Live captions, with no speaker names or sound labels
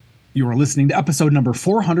You are listening to episode number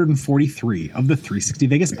 443 of the 360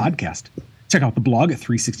 Vegas podcast. Check out the blog at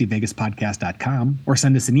 360vegaspodcast.com or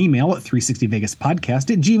send us an email at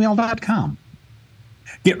 360vegaspodcast@gmail.com.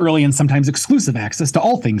 Get early and sometimes exclusive access to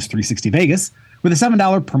all things 360 Vegas with a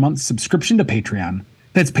 $7 per month subscription to Patreon.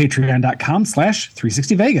 That's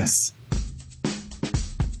patreon.com/360vegas.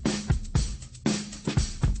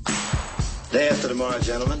 Day after tomorrow,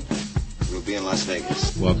 gentlemen, we'll be in Las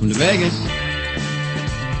Vegas. Welcome to Vegas.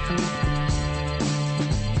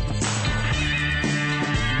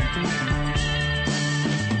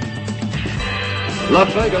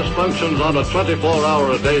 Las Vegas functions on a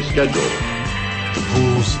 24-hour-a-day schedule. The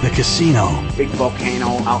pools, the casino. Big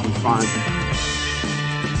volcano out in front.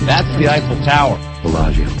 That's the Eiffel Tower.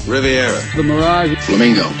 Bellagio. Riviera. The Mirage.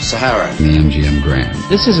 Flamingo. Sahara. The MGM Grand.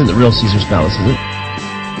 This isn't the real Caesar's Palace, is it?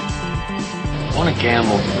 I want to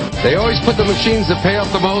gamble. They always put the machines that pay off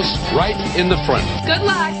the most right in the front. Good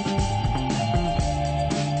luck.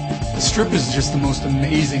 The Strip is just the most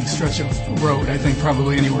amazing stretch of road, I think,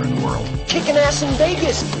 probably anywhere in the world. Kicking ass in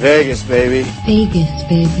Vegas. Vegas, baby. Vegas,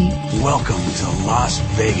 baby. Welcome to Las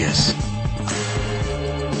Vegas.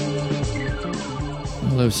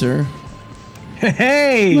 Hello, sir.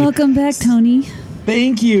 Hey! Welcome back, Tony.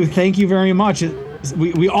 Thank you very much.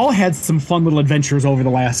 We all had some fun little adventures over the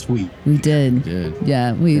last week. We did.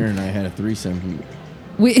 Yeah, Aaron and I had a threesome.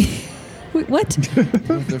 we what?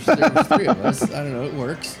 There's three of us. I don't know. It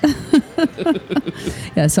works.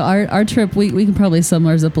 Yeah. So our trip, we can probably sum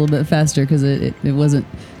ours up a little bit faster because it wasn't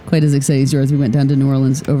quite as exciting as yours. We went down to New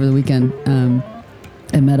Orleans over the weekend and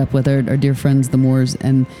met up with our dear friends, the Moores,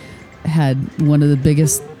 and had one of the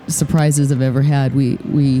biggest surprises I've ever had.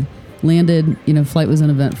 We landed. Flight was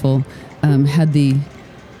uneventful. Had the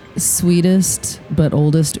sweetest but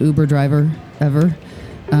oldest Uber driver ever,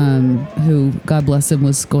 who, God bless him,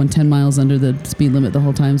 was going 10 miles under the speed limit the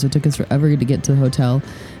whole time, so it took us forever to get to the hotel.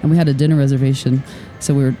 And we had a dinner reservation,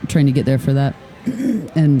 so we were trying to get there for that.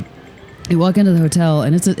 And we walk into the hotel,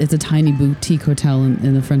 and it's a tiny boutique hotel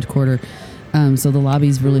in the French Quarter, so the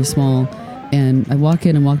lobby's really small. And I walk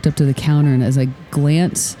in and walked up to the counter, and as I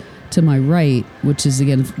glance to my right, which is,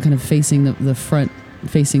 again, kind of facing the front,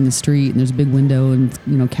 facing the street, and there's a big window and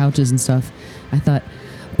couches and stuff, I thought,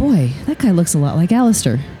 boy, that guy looks a lot like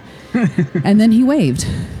Alistair. And then he waved,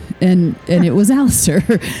 and it was Alistair.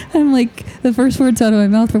 I'm like, the first words out of my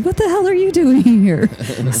mouth were, what the hell are you doing here?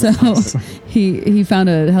 So he found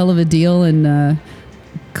a hell of a deal and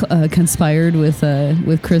conspired with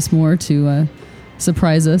Chris Moore to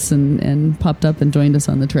surprise us and popped up and joined us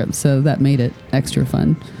on the trip, so that made it extra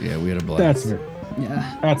fun. Yeah, we had a blast.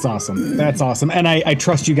 That's awesome. And I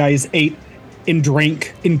trust you guys ate and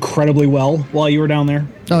drank incredibly well while you were down there.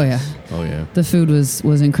 Oh yeah. The food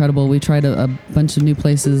was incredible. We tried a bunch of new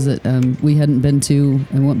places that we hadn't been to,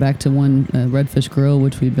 and went back to one Redfish Grill,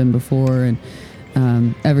 which we'd been before, and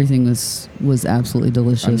everything was absolutely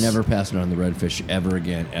delicious. I'm never passing on the Redfish ever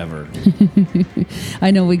again, ever.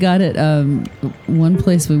 I know, we got it. One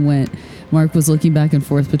place we went, Mark was looking back and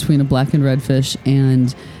forth between a blackened redfish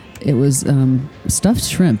and it was stuffed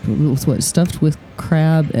shrimp. It was stuffed with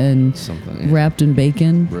crab and wrapped in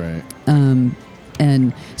bacon. Right.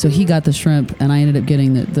 And so he got the shrimp, and I ended up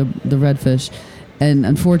getting the redfish. And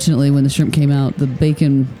unfortunately, when the shrimp came out, the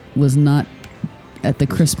bacon was not at the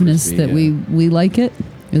crispness crispy, that we like it.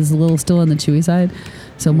 It was a little still on the chewy side.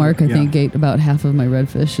 So Mark, I think, ate about half of my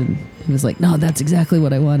redfish, and he was like, "No, that's exactly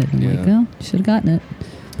what I wanted." I'm like, "Well, you should have gotten it,"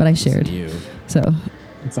 but I shared. So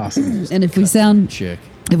it's awesome. And if we sound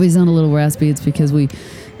a little raspy, it's because we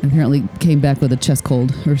apparently came back with a chest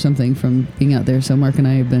cold or something from being out there. So Mark and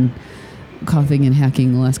I have been coughing and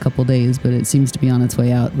hacking the last couple of days, but it seems to be on its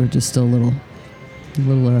way out. We're just still a little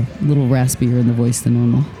raspier in the voice than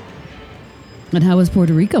normal. And how was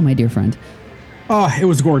Puerto Rico, my dear friend? Oh, it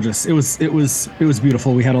was gorgeous. It was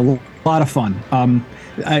beautiful. We had a lot of fun.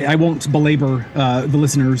 I won't belabor the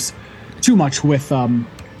listeners too much with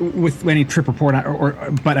any trip report,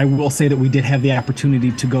 but I will say that we did have the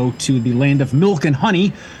opportunity to go to the land of milk and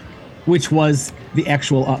honey, which was the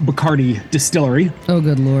actual Bacardi distillery. Oh,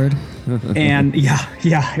 good Lord. And yeah,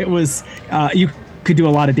 it was, you could do a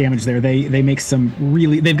lot of damage there. They make some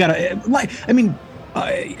really, they've got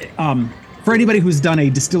for anybody who's done a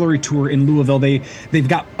distillery tour in Louisville, they've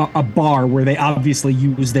got a bar where they obviously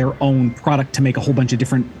use their own product to make a whole bunch of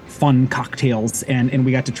different fun cocktails, and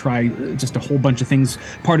we got to try just a whole bunch of things.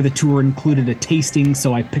 Part of the tour included a tasting,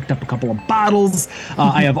 so I picked up a couple of bottles.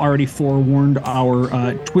 I have already forewarned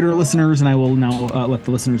our Twitter listeners, and I will now let the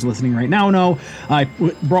listeners listening right now know. I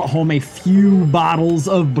brought home a few bottles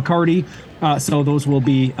of Bacardi. So those will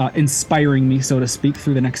be inspiring me, so to speak,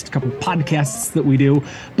 through the next couple podcasts that we do.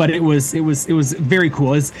 But it was very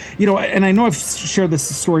cool. As you know, and I know I've shared this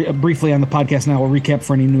story briefly on the podcast, and I will recap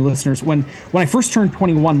for any new listeners. When I first turned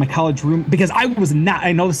 21, my college room, because I was not.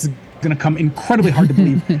 I know this is going to come incredibly hard to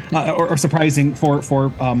believe or surprising for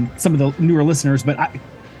some of the newer listeners, but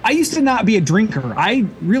I used to not be a drinker. I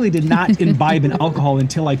really did not imbibe in alcohol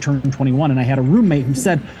until I turned 21, and I had a roommate who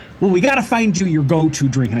said, well, we got to find you your go-to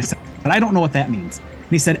drink. And I said, but I don't know what that means. And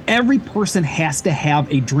he said, every person has to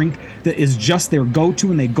have a drink that is just their go-to,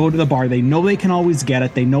 and they go to the bar. They know they can always get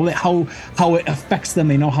it. They know that how it affects them.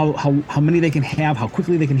 They know how many they can have, how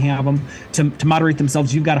quickly they can have them to moderate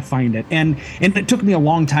themselves. You've got to find it. And it took me a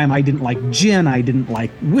long time. I didn't like gin. I didn't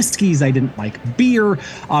like whiskeys. I didn't like beer.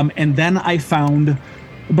 And then I found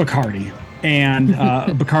Bacardi. And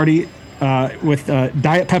Bacardi with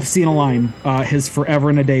Diet Pepsi and a lime has forever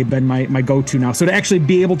and a day been my go-to now. So to actually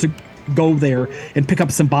be able to go there and pick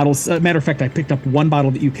up some bottles. Matter of fact, I picked up one bottle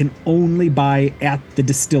that you can only buy at the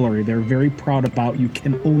distillery. They're very proud about you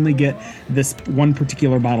can only get this one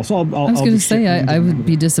particular bottle. So I was going to say, I would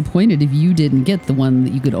be disappointed if you didn't get the one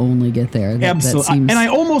that you could only get there. Absolutely. That seems... And I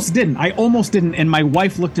almost didn't. And my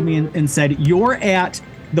wife looked at me and said, you're at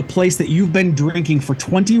the place that you've been drinking for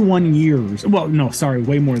 21 years. Well, no, sorry,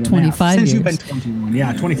 way more than 25 that. Since years. You've been 21.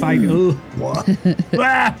 Yeah,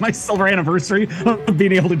 25. My silver anniversary of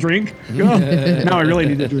being able to drink. Now I really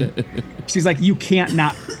need to drink. She's like, you can't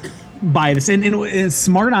not buy this. And it's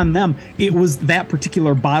smart on them. It was that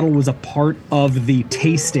particular bottle was a part of the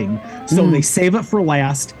tasting. So they save it for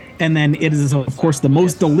last. And then it is, of course, the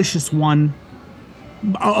most delicious one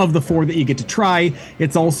of the four that you get to try.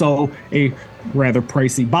 It's also a rather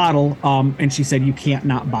pricey bottle, and she said you can't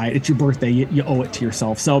not buy it. It's your birthday. You owe it to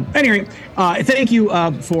yourself. So anyway, thank you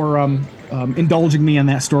for indulging me on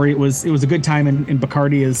that story. It was a good time, and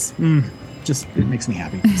Bacardi is just, it makes me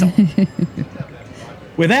happy. So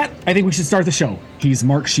with that, I think we should start the show. He's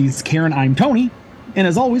Mark, she's Karen, I'm Tony, and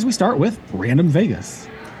as always, we start with Random Vegas.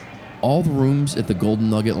 All the rooms at the Golden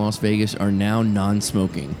Nugget Las Vegas are now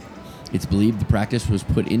non-smoking. It's believed the practice was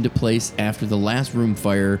put into place after the last room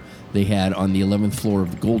fire they had on the 11th floor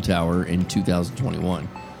of the Gold Tower in 2021.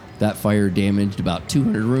 That fire damaged about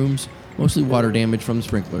 200 rooms, mostly water damage from the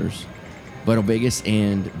sprinklers. Vital Vegas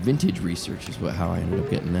and Vintage Research is how I ended up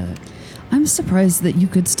getting that. I'm surprised that you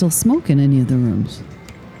could still smoke in any of the rooms.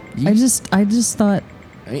 I just thought...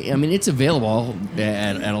 I mean, it's available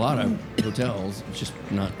at a lot of hotels. It's just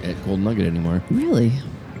not at Golden Nugget anymore. Really?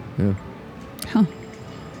 Yeah. Huh.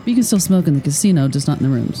 You can still smoke in the casino, just not in the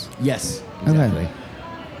rooms. Yes, exactly. Okay.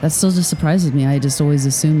 That still just surprises me. I just always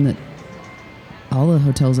assumed that all the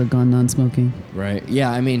hotels had gone non-smoking. Right. Yeah,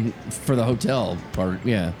 I mean, for the hotel part,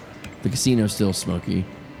 yeah. The casino's still smoky.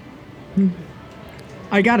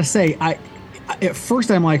 I gotta say, at first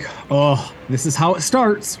I'm like, oh, this is how it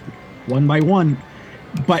starts, one by one.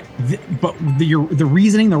 But the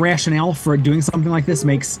reasoning, the rationale for doing something like this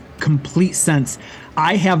makes complete sense.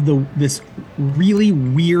 I have this really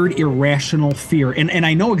weird, irrational fear, and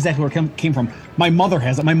I know exactly where it came from. My mother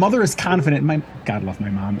has it. My mother is confident. God love my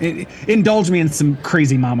mom. Indulge me in some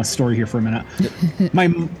crazy mama story here for a minute.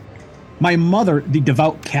 My mother, the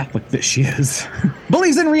devout Catholic that she is,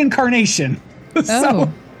 believes in reincarnation. Oh.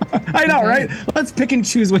 So, I know, right? Let's pick and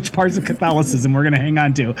choose which parts of Catholicism we're going to hang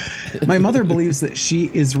on to. My mother believes that she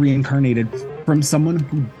is reincarnated from someone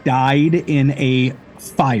who died in a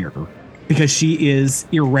fire because she is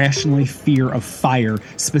irrationally fear of fire.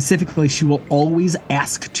 Specifically, she will always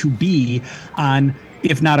ask to be on,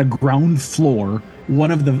 if not a ground floor, one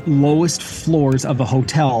of the lowest floors of a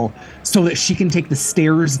hotel so that she can take the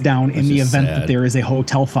stairs down in the event that there is a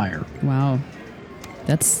hotel fire. Wow.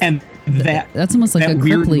 That's almost like a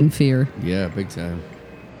crippling fear. Yeah, big time.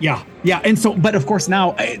 Yeah. And so, but of course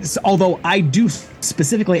now, although I do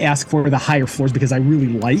specifically ask for the higher floors because I really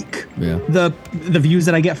like the views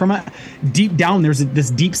that I get from it, deep down there's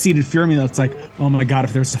this deep-seated fear in me that's like, oh my God,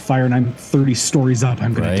 if there's a fire and I'm 30 stories up,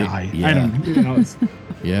 I'm going to die. Yeah. I don't, it's,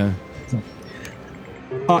 yeah. So.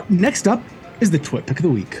 Next up is the Twit Pick of the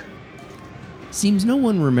Week. Seems no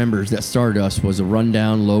one remembers that Stardust was a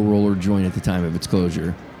rundown, low-roller joint at the time of its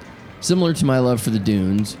closure. Similar to my love for the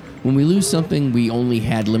dunes, when we lose something we only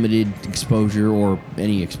had limited exposure or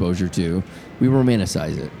any exposure to, we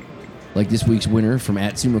romanticize it. Like this week's winner from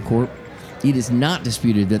Atsuma Corp, it is not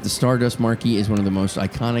disputed that the Stardust marquee is one of the most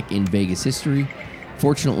iconic in Vegas history.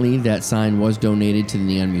 Fortunately, that sign was donated to the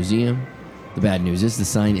Neon Museum. The bad news is the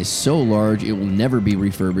sign is so large it will never be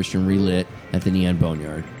refurbished and relit at the Neon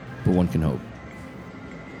Boneyard, but one can hope.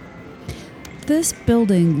 This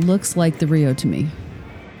building looks like the Rio to me.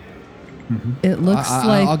 It looks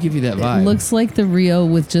I'll give you that vibe. It looks like the Rio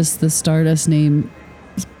with just the Stardust name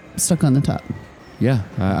stuck on the top. Yeah,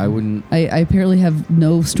 I wouldn't. I apparently have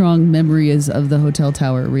no strong memories of the hotel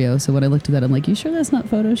tower at Rio, so when I looked at that, I'm like, you sure that's not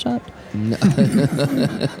photoshopped? No.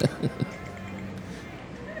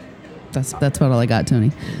 That's about all I got,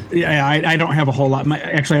 Tony. Yeah, I don't have a whole lot.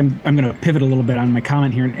 Actually, I'm going to pivot a little bit on my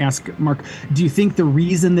comment here and ask Mark, do you think the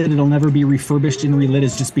reason that it'll never be refurbished and relit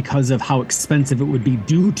is just because of how expensive it would be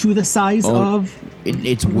due to the size of?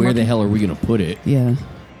 It's where the hell are we going to put it? Yeah.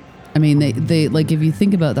 I mean, they like, if you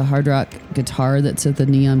think about the hard rock guitar that's at the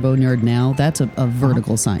Neon Boneyard now, that's a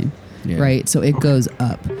vertical sign, right? So it goes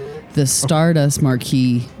up. The Stardust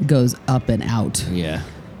marquee goes up and out. Yeah.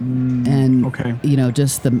 And, you know,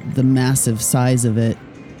 just the massive size of it,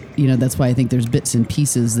 you know, that's why I think there's bits and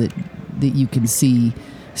pieces that you can see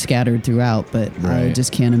scattered throughout, but I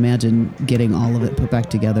just can't imagine getting all of it put back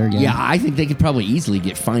together again. Yeah, I think they could probably easily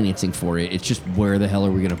get financing for it. It's just where the hell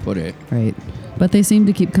are we going to put it? Right. But they seem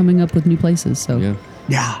to keep coming up with new places, so.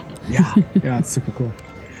 Yeah, it's super cool.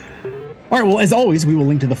 All right, well, as always, we will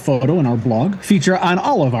link to the photo in our blog, feature on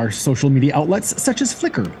all of our social media outlets such as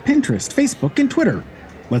Flickr, Pinterest, Facebook, and Twitter.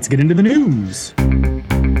 Let's get into the news.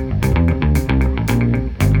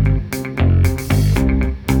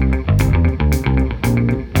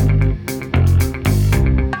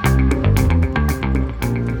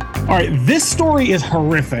 All right, this story is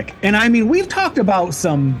horrific. And I mean, we've talked about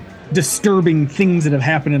some disturbing things that have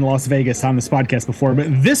happened in Las Vegas on this podcast before, but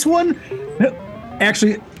this one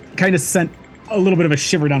actually kind of sent a little bit of a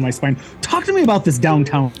shiver down my spine. Talk to me about this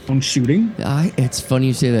downtown shooting. It's funny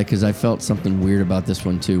you say that because I felt something weird about this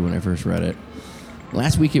one too when I first read it.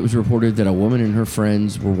 Last week it was reported that a woman and her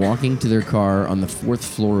friends were walking to their car on the 4th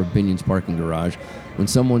floor of Binion's parking garage when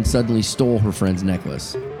someone suddenly stole her friend's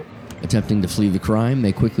necklace. Attempting to flee the crime,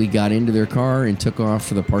 they quickly got into their car and took off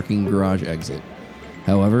for the parking garage exit.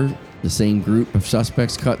 However, the same group of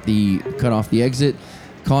suspects cut off the exit,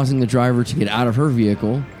 causing the driver to get out of her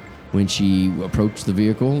vehicle. When she approached the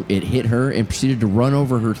vehicle, it hit her and proceeded to run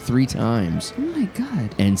over her 3 times. Oh my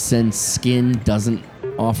God. And since skin doesn't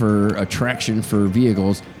offer attraction for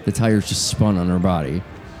vehicles, the tires just spun on her body.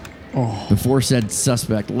 Before said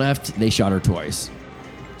suspect left, they shot her twice.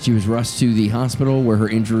 She was rushed to the hospital where her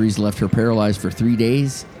injuries left her paralyzed for 3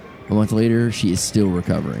 days. A month later, she is still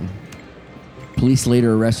recovering. Police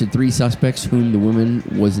later arrested 3 suspects whom the woman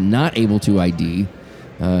was not able to ID,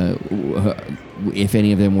 if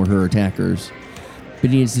any of them were her attackers.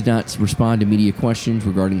 Binions did not respond to media questions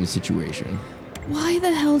regarding the situation. Why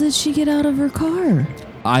the hell did she get out of her car?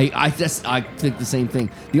 I think the same thing.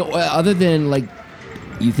 Other than, like,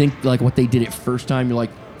 you think, like, what they did it first time, you're like,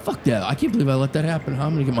 fuck that. I can't believe I let that happen. How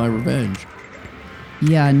am I going to get my revenge?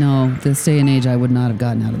 Yeah, no. This day and age, I would not have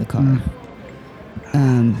gotten out of the car.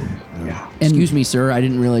 Excuse me, sir. I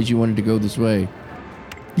didn't realize you wanted to go this way.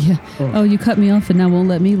 Yeah. Oh, you cut me off and now won't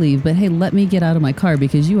let me leave. But hey, let me get out of my car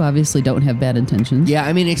because you obviously don't have bad intentions. Yeah,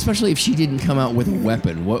 I mean, especially if she didn't come out with a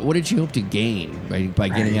weapon. What did she hope to gain by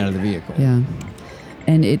getting out of the vehicle? Yeah.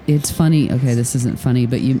 And it's funny. Okay, this isn't funny,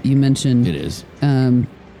 but you mentioned it is.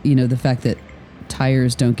 You know, the fact that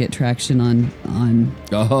tires don't get traction on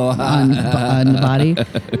the body.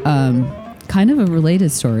 Kind of a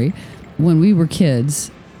related story. When we were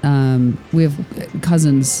kids, we have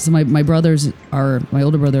cousins. So my brothers are, my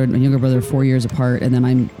older brother and my younger brother are 4 years apart, and then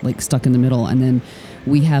I'm like stuck in the middle. And then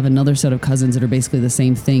we have another set of cousins that are basically the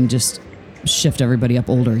same thing, just shift everybody up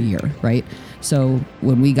older a year, right? So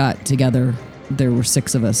when we got together, there were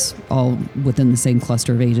 6 of us, all within the same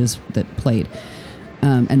cluster of ages that played.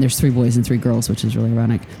 And there's 3 boys and 3 girls, which is really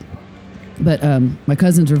ironic. But my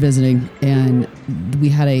cousins were visiting, and we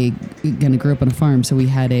had I grew up on a farm, so we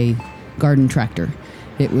had a garden tractor.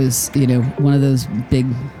 It was, you know, one of those big,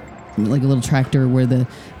 like a little tractor where the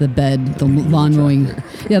bed, the lawn mowing,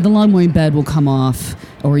 the lawn mowing bed will come off,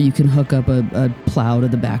 or you can hook up a plow to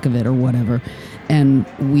the back of it or whatever. And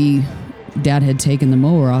Dad had taken the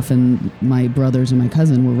mower off, and my brothers and my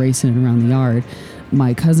cousin were racing it around the yard.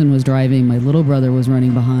 My cousin was driving, my little brother was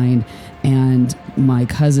running behind, and my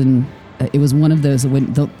cousin, it was one of those,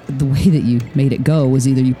 when the way that you made it go was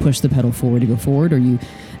either you push the pedal forward to go forward, or you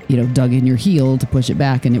dug in your heel to push it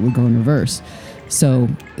back and it would go in reverse. So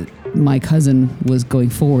my cousin was going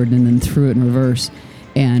forward and then threw it in reverse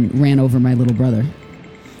and ran over my little brother.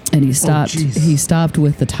 And he stopped. He stopped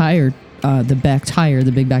with the tire, the back tire,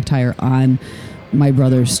 the big back tire on my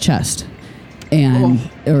brother's chest,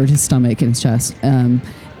 or his stomach and his chest.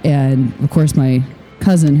 And of course my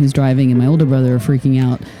cousin who's driving and my older brother are freaking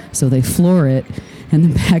out. So they floor it and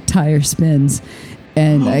the back tire spins.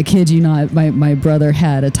 And I kid you not, my brother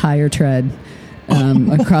had a tire tread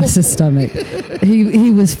across his stomach.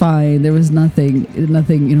 He was fine. There was nothing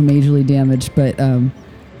majorly damaged, but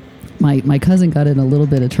my cousin got in a little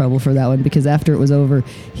bit of trouble for that one because after it was over,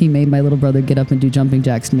 he made my little brother get up and do jumping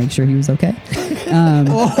jacks to make sure he was okay.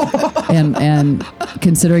 And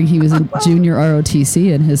considering he was in junior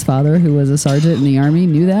ROTC and his father, who was a sergeant in the Army,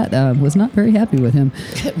 knew that, was not very happy with him.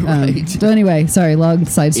 Right. So anyway, sorry, long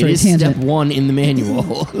side story It is tangent. step 1 in the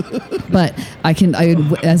manual. But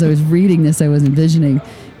as I was reading this, I was envisioning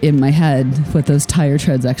in my head what those tire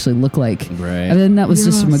treads actually look like. Right. And then that was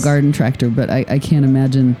just from a garden tractor, but I can't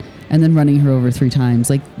imagine. And then running her over 3 times.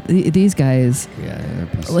 Like, these guys,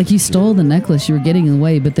 like you stole the necklace, you were getting in the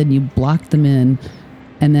way, but then you blocked them in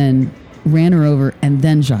and then ran her over and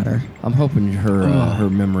then shot her. I'm hoping her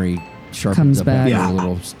memory sharpens up back. after a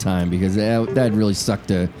little time, because that really sucked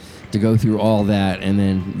to go through all that and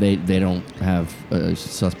then they don't have a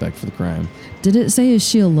suspect for the crime. Did it say, is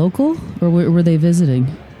she a local or were they visiting?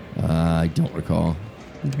 I don't recall.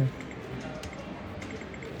 Okay.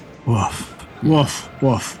 Woof. Woof,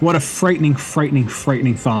 woof. What a frightening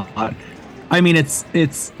thought. I mean,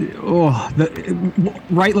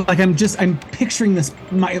 right? Like I'm picturing this,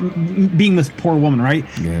 being this poor woman, right?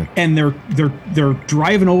 Yeah. And they're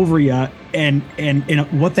driving over you, and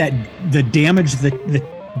what the damage the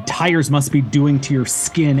tires must be doing to your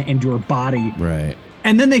skin and your body. Right.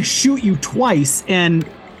 And then they shoot you twice, and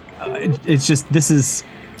it's just, this is.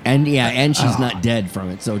 And she's not dead from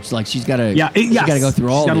it, so it's like she's got to go through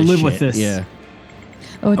all she's this gotta live shit. with this. Yeah.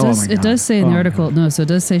 Oh, it does. my It God. does say in the article. God. No, so it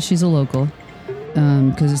does say she's a local,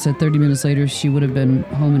 because it said 30 minutes later she would have been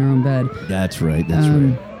home in her own bed. That's right. That's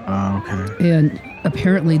right. Oh, okay. And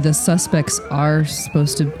apparently the suspects are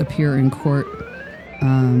supposed to appear in court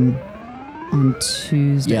on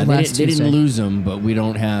Tuesday. Yeah, last they Tuesday. didn't lose them, but we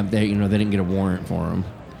don't have they didn't get a warrant for them.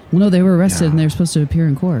 Well, no, they were arrested Yeah. and they were supposed to appear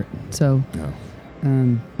in court. So, No. I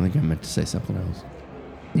think I meant to say something else.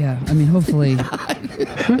 yeah, I mean, hopefully.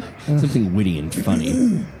 Something witty and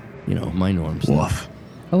funny. My norms. Woof.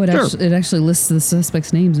 Oh, Sure. it actually lists the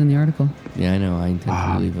suspects' names in the article. Yeah, I know. I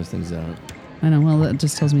intentionally leave those things out. I know. Well, that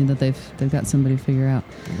just tells me that they've got somebody to figure out.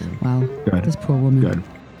 Wow, Good. this poor woman. Good.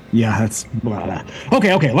 Yeah, that's blah.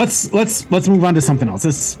 Okay. Let's move on to something else.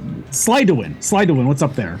 This slide to win. What's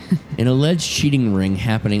up there? An alleged cheating ring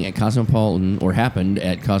happened at Cosmopolitan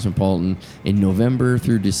in November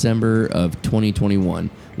through December of 2021,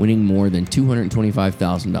 winning more than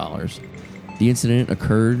 $225,000. The incident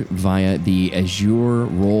occurred via the Azure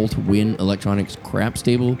Roll to Win electronics craps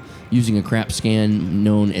table using a crap scan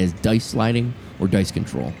known as dice sliding or dice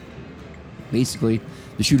control. Basically,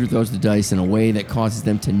 the shooter throws the dice in a way that causes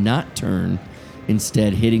them to not turn,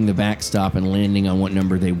 instead hitting the backstop and landing on what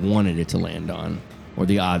number they wanted it to land on, or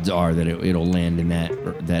the odds are that it'll land in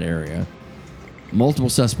that area. Multiple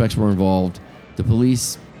suspects were involved. The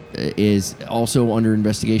police is also under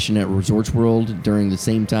investigation at Resorts World during the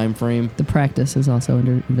same time frame. The practice is also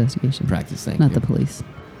under investigation. Practice, thank Not you. the police.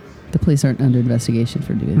 The police aren't under investigation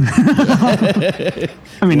for doing that.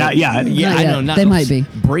 I mean, not yet. Yeah, Not I yet. know. Not They might be.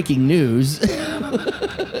 Breaking news.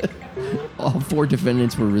 All 4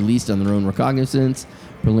 defendants were released on their own recognizance.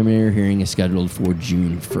 Preliminary hearing is scheduled for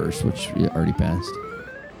June 1st, which already passed.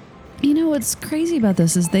 You know what's crazy about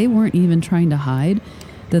this is they weren't even trying to hide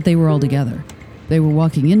that they were all together. They were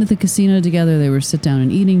walking into the casino together. They were sit down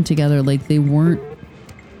and eating together. Like they weren't.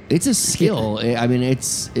 It's a skill. I mean,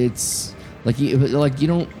 it's like you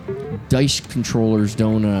don't. Dice controllers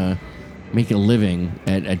don't make a living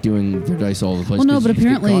at doing their dice all over the place. Well, no, 'cause but you just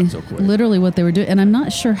get apparently, caught so quick. literally what they were doing, and I'm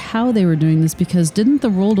not sure how they were doing this because didn't the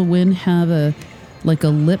roll to win have a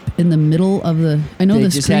lip in the middle of the? I know They the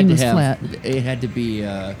just screen had to was have- flat. It had to be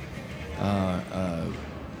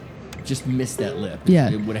just miss that lip. Yeah.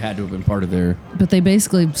 It would have had to have been part of their. But they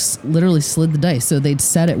basically literally slid the dice. So they'd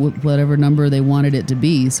set it with whatever number they wanted it to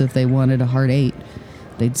be. So if they wanted a hard 8,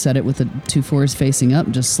 they'd set it with the 2 4s facing up,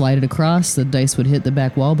 just slide it across. The dice would hit the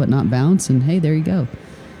back wall but not bounce. And hey, there you go.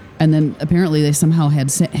 And then apparently they somehow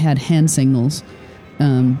had hand signals.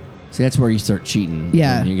 See, that's where you start cheating.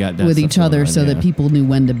 Yeah, when you got that with stuff each going other on, so yeah. that people knew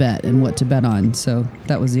when to bet and what to bet on. So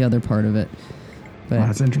that was the other part of it. But Wow,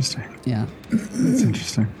 that's interesting. yeah. That's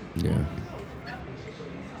interesting. Yeah.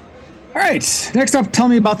 All right. Next up, tell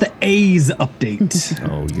me about the A's update.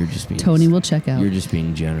 Oh, you're just being. Tony will check out. You're just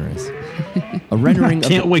being generous. A rendering.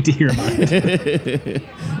 Can't wait to hear about it.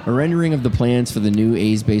 A rendering of the plans for the new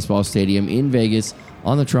A's baseball stadium in Vegas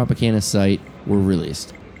on the Tropicana site were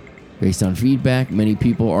released. Based on feedback, many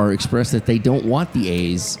people are expressed that they don't want the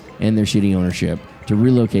A's and their shitty ownership to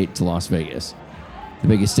relocate to Las Vegas. The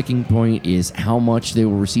biggest sticking point is how much they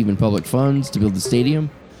will receive in public funds to build the stadium.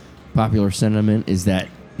 Popular sentiment is that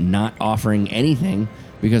not offering anything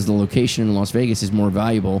because the location in Las Vegas is more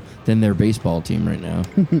valuable than their baseball team right now.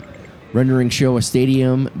 Renderings show a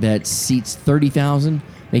stadium that seats 30,000,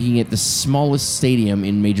 making it the smallest stadium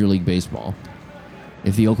in Major League Baseball.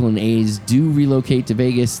 If the Oakland A's do relocate to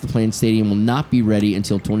Vegas, the planned stadium will not be ready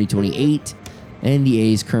until 2028, and the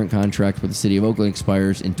A's current contract with the city of Oakland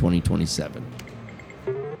expires in 2027.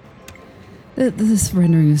 This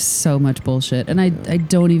rendering is so much bullshit, and I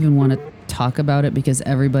don't even want to talk about it because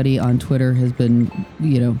everybody on Twitter has been,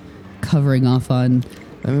 covering off on.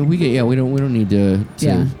 I mean, we don't need to.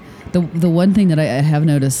 Yeah. The one thing that I have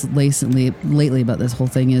noticed lately about this whole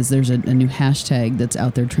thing is there's a new hashtag that's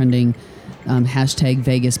out there trending, hashtag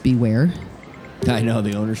Vegas Beware. I know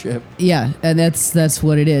the ownership. Yeah, and that's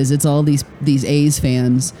what it is. It's all these A's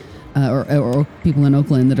fans or people in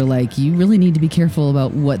Oakland that are like, you really need to be careful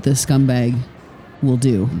about what this scumbag will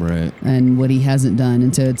do, right? And what he hasn't done.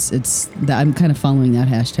 And so it's that I'm kind of following that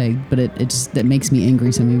hashtag, but that makes me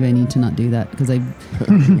angry. So maybe I need to not do that because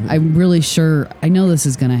I'm really sure I know this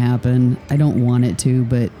is going to happen. I don't want it to,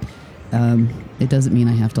 but it doesn't mean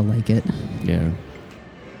I have to like it. Yeah.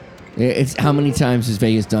 It's how many times has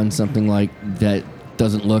Vegas done something like that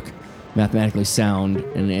doesn't look mathematically sound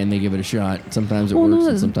and they give it a shot. Sometimes it works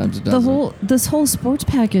and sometimes it doesn't. This whole sports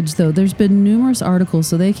package though, there's been numerous articles.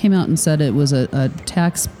 So they came out and said it was a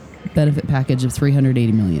tax benefit package of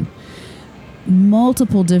 $380 million.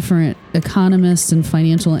 Multiple different economists and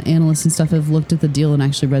financial analysts and stuff have looked at the deal and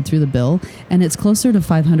actually read through the bill, and it's closer to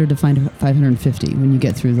 500 to 550 when you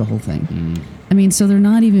get through the whole thing. I mean, so they're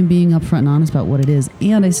not even being upfront and honest about what it is.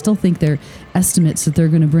 And I still think their estimates that they're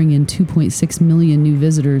going to bring in 2.6 million new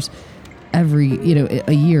visitors every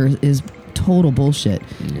a year is total bullshit.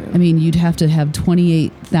 Yeah. I mean, you'd have to have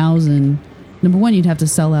 28,000. Number one, you'd have to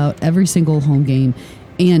sell out every single home game,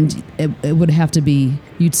 and it would have to be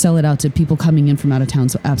you'd sell it out to people coming in from out of town,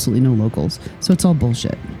 so absolutely no locals. So it's all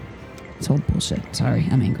bullshit. It's all bullshit. Sorry,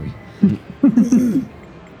 I'm angry.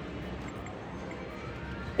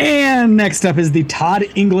 And next up is the Todd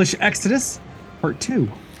English Exodus, Part 2.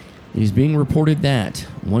 It is being reported that,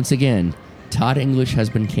 once again, Todd English has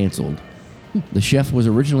been canceled. The chef was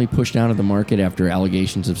originally pushed out of the market after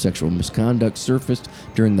allegations of sexual misconduct surfaced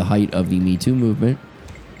during the height of the Me Too movement.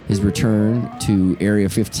 His return to Area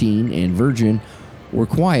 15 and Virgin were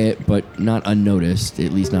quiet, but not unnoticed,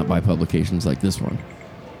 at least not by publications like this one.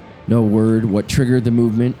 No word what triggered the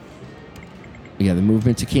movement. Yeah, the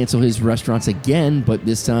movement to cancel his restaurants again, but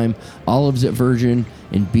this time Olives at Virgin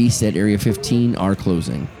and Beast at Area 15 are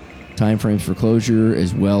closing. Timeframes for closure,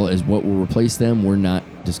 as well as what will replace them, were not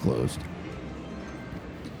disclosed.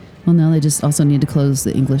 Well, now they just also need to close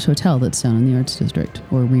the English Hotel that's down in the Arts District,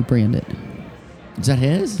 or rebrand it. Is that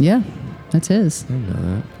his? Yeah, that's his. I didn't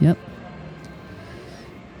know that. Yep.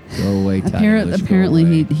 Go away, Todd English, apparently, go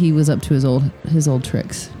away. he was up to his old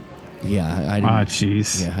tricks. Yeah, I didn't.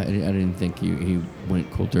 Jeez. Yeah, I didn't think he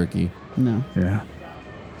went cold turkey. No. Yeah.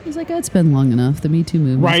 He's like, it's been long enough. The Me Too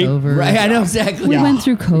movement's over. Right, I know exactly. We went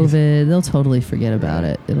through COVID. They'll totally forget about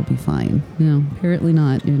it. It'll be fine. Apparently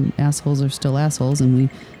not. And assholes are still assholes, and we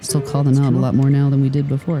still call them out a lot more now than we did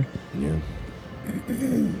before. Yeah.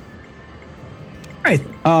 All right,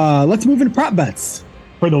 let's move into prop bets.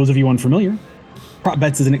 For those of you unfamiliar, prop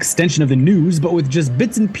bets is an extension of the news, but with just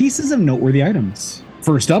bits and pieces of noteworthy items.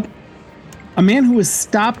 First up, a man who was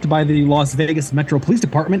stopped by the Las Vegas Metro Police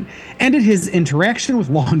Department ended his interaction with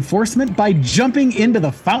law enforcement by jumping into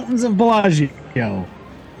the fountains of Bellagio.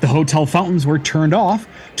 The hotel fountains were turned off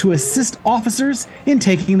to assist officers in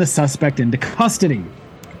taking the suspect into custody.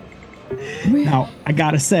 Now, I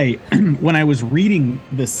gotta say, when I was reading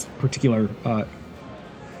this particular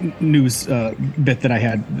news bit that I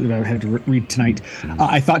had to read tonight,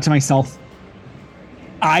 I thought to myself,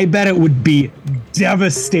 I bet it would be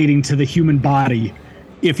devastating to the human body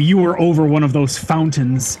if you were over one of those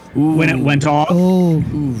fountains when it went off.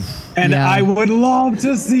 And yeah. I would love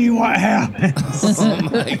to see what happens. Oh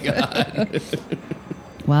my God.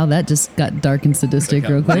 Wow, that just got dark and sadistic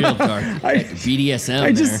real quick. Real dark. BDSM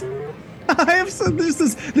I have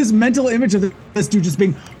this mental image of this dude just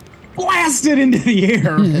being blasted into the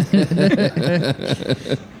air.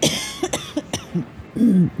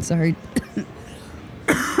 Sorry.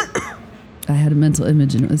 I had a mental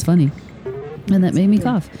image and it was funny. And that made me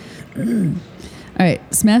cough. All right.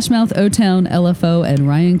 Smash Mouth, O-Town, LFO, and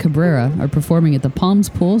Ryan Cabrera are performing at the Palms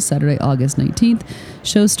Pool Saturday, August 19th.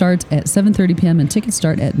 Show starts at 7:30 p.m. and tickets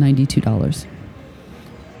start at $92.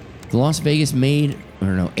 The Las Vegas Maid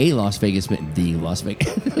a Las Vegas, the Las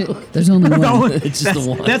Vegas. There's only one. No, It's just the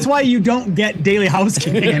one. That's why you don't get daily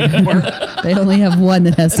housekeeping anymore. They only have one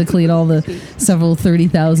that has to clean all the several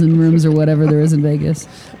 30,000 rooms or whatever there is in Vegas.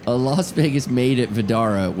 A Las Vegas maid at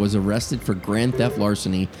Vidara was arrested for grand theft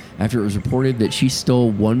larceny after it was reported that she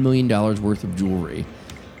stole $1 million worth of jewelry.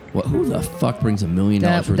 What? Who the fuck brings $1 million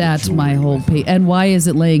worth of jewelry? That's my whole page. And why is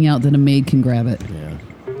it laying out that a maid can grab it? Yeah.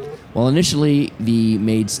 Well, initially, the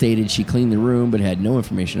maid stated she cleaned the room but had no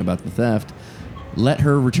information about the theft. Let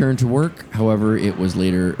her return to work. However,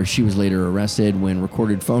 she was later arrested when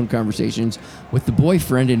recorded phone conversations with the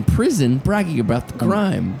boyfriend in prison bragging about the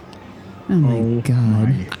crime. Oh my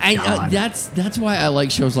God. That's why I like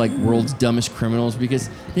shows like World's Dumbest Criminals, because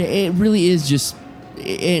it really is just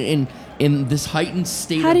in this heightened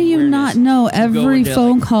state. How of do you awareness, not know you go every into,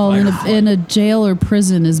 phone like, call in a jail or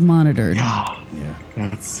prison is monitored?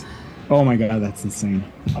 That's, oh my God, that's insane.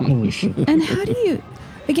 Holy shit. And how do you,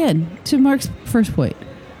 again, to Mark's first point,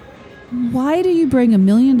 why do you bring $1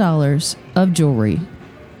 million of jewelry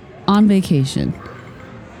on vacation?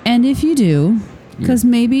 And if you do, because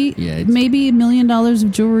maybe $1 million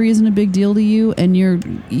of jewelry isn't a big deal to you, and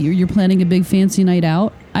you're planning a big fancy night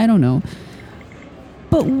out. I don't know.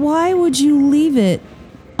 But why would you leave it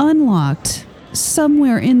unlocked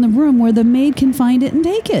somewhere in the room where the maid can find it and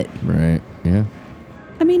take it? Right. Yeah.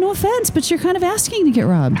 I mean, no offense, but you're kind of asking to get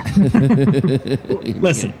robbed.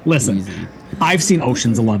 Listen. Easy. I've seen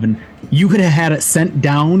Ocean's 11. You could have had it sent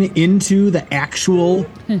down into the actual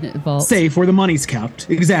Vault. safe where the money's kept.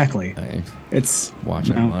 Exactly. It's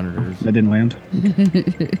watching monitors. That didn't land.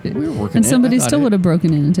 We were working And somebody still would have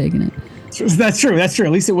broken in and taken it. That's true. At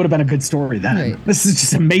least it would have been a good story then. Right. This is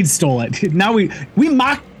just a maid stole it. Now we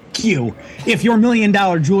mock you if your $1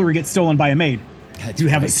 million jewelry gets stolen by a maid. You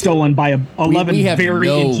have it stolen by a 11 we have very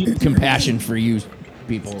no compassion for you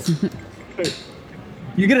people.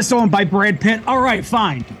 You get it stolen by Brad Pitt. All right,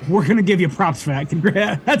 fine. We're gonna give you props for that.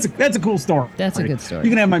 Congrats. That's a cool story. That's a good story.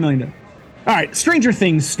 You can have my $1 million. All right, Stranger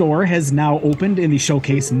Things store has now opened in the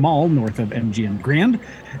Showcase Mall north of MGM Grand.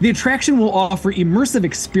 The attraction will offer immersive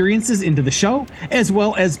experiences into the show, as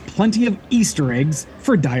well as plenty of Easter eggs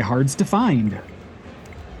for diehards to find.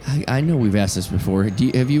 I know we've asked this before.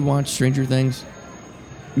 Have you watched Stranger Things?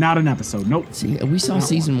 Not an episode. Nope. See, we saw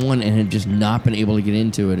season 1 and had just not been able to get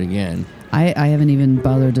into it again. I haven't even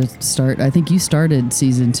bothered to start. I think you started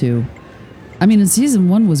season 2. I mean, and season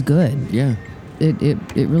 1 was good. Yeah. It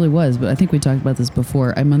really was, but I think we talked about this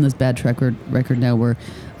before. I'm on this bad track record now where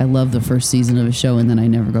I love the first season of a show and then I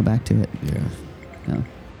never go back to it. Yeah. No.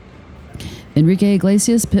 Enrique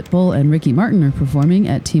Iglesias, Pitbull, and Ricky Martin are performing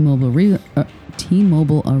at T-Mobile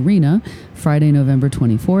Arena Friday, November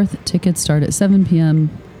 24th. Tickets start at 7 p.m.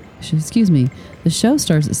 Excuse me. The show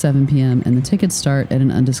starts at 7 p.m. and the tickets start at an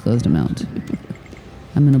undisclosed amount.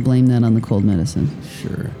 I'm going to blame that on the cold medicine.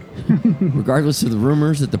 Sure. Regardless of the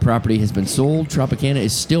rumors that the property has been sold, Tropicana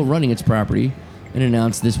is still running its property and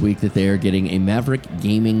announced this week that they are getting a Maverick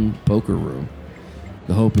gaming poker room.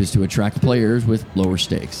 The hope is to attract players with lower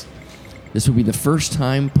stakes. This will be the first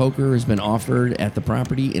time poker has been offered at the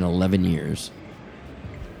property in 11 years.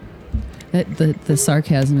 The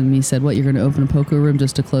sarcasm in me said, what, you're going to open a poker room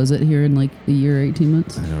just to close it here in like a year or 18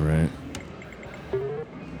 months? I know, right?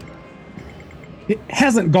 It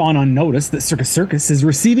hasn't gone unnoticed that Circus Circus is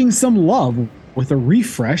receiving some love with a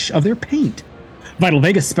refresh of their paint. Vital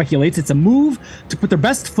Vegas speculates it's a move to put their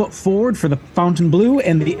best foot forward for the Fontainebleau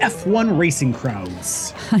and the F1 racing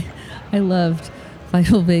crowds. I loved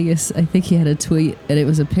Vital Vegas. I think he had a tweet, and it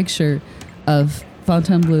was a picture of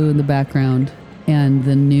Fontainebleau in the background and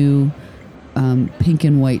the new pink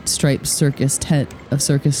and white striped circus tent of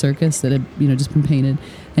Circus Circus that had just been painted.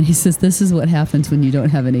 And he says, "This is what happens when you don't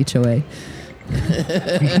have an HOA."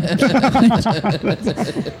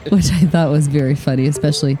 Which I thought was very funny,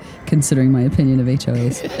 especially considering my opinion of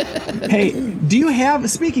HOAs. Hey, do you have,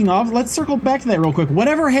 speaking of, let's circle back to that real quick.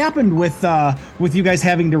 Whatever happened with you guys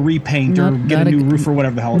having to repaint or get a new roof or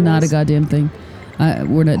whatever the hell it was? Not a goddamn thing.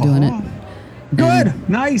 We're not doing it. Good.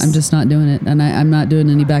 Nice. I'm just not doing it. And I'm not doing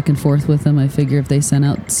any back and forth with them. I figure if they sent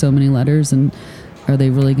out so many letters, and are they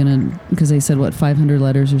really going to, because they said, 500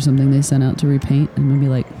 letters or something they sent out to repaint? And I'm going to be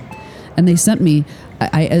like, and they sent me,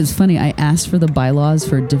 it's funny, I asked for the bylaws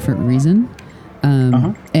for a different reason.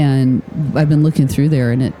 And I've been looking through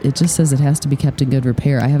there, and it just says it has to be kept in good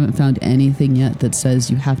repair. I haven't found anything yet that says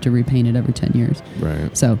you have to repaint it every 10 years.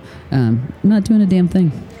 Right. So I'm not doing a damn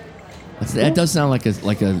thing. That does sound like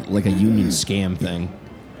a union scam thing.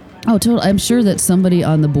 Oh, totally. I'm sure that somebody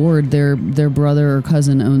on the board, their brother or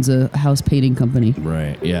cousin owns a house painting company.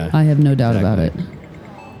 Right, yeah. I have no doubt about it.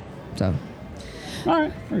 So.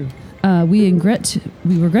 All right. We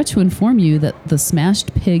regret to inform you that the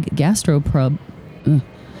Smashed Pig Gastropub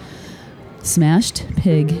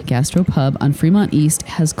on Fremont East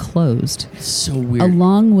has closed. So weird.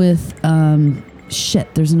 Along with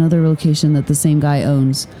there's another location that the same guy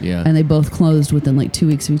owns. Yeah. And they both closed within like 2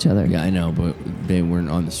 weeks of each other. Yeah, I know, but they weren't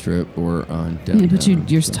on the Strip or on downtown. Yeah,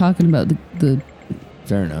 but you're talking about the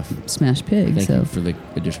fair enough. Smashed Pig. Thank so. you for the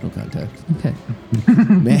additional context.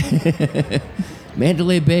 Okay.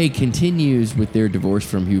 Mandalay Bay continues with their divorce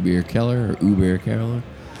from Hubert Keller,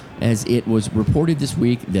 as it was reported this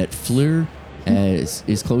week that Fleur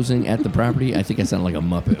is closing at the property. I think I sounded like a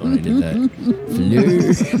Muppet when I did that.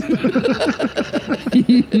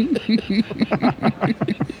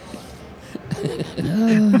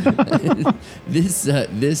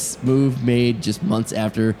 This move made just months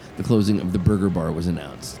after the closing of the Burger Bar was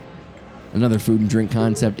announced. Another food and drink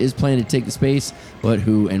concept is planned to take the space, but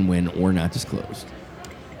who and when or not disclosed.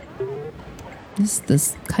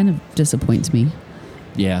 This kind of disappoints me.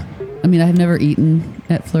 Yeah. I mean, I've never eaten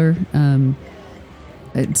at Fleur,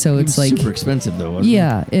 so it's like super expensive though. Wasn't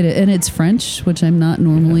and it's French, which I'm not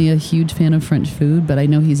normally a huge fan of French food, but I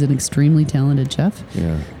know he's an extremely talented chef.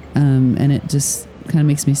 Yeah. And it just kind of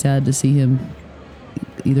makes me sad to see him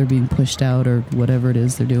either being pushed out or whatever it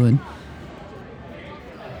is they're doing.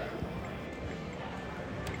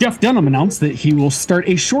 Jeff Dunham announced that he will start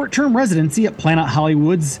a short-term residency at Planet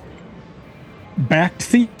Hollywood's Backed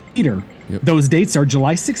Theater. Yep. Those dates are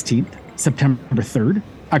July 16th, September 3rd,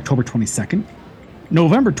 October 22nd,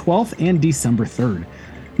 November 12th, and December 3rd.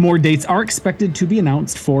 More dates are expected to be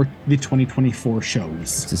announced for the 2024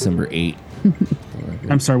 shows. December 8th.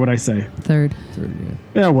 I'm sorry, what'd I say? Third,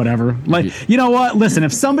 yeah. whatever. Like, you know what? Listen,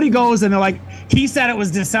 if somebody goes and they're like, he said it was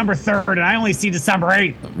December 3rd and I only see December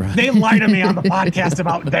 8th, right. They lie to me on the podcast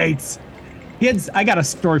about dates. Kids, I got a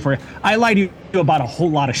story for you. I lie to you about a whole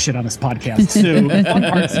lot of shit on this podcast. So fun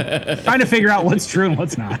part's trying to figure out what's true and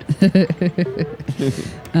what's not.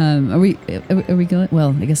 Are we going?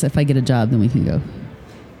 Well, I guess if I get a job, then we can go.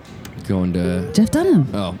 Going to Jeff Dunham.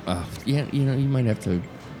 Oh, yeah. You know, you might have to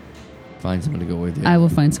find someone to go with you. I will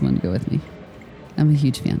find someone to go with me. I'm a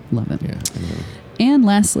huge fan. Love it. Yeah. I know. And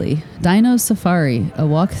lastly, Dino Safari, a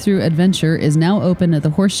walkthrough adventure, is now open at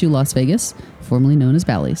the Horseshoe Las Vegas, formerly known as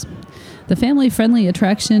Bally's. The family-friendly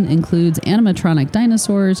attraction includes animatronic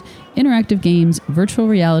dinosaurs, interactive games, virtual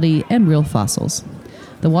reality, and real fossils.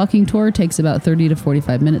 The walking tour takes about 30 to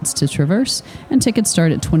 45 minutes to traverse, and tickets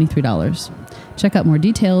start at $23. Check out more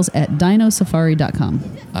details at dinosafari.com.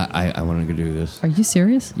 I want to go do this. Are you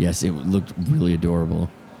serious? Yes, it looked really adorable.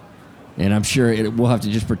 And I'm sure we'll have to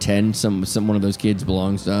just pretend some one of those kids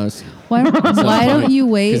belongs to us. Why don't you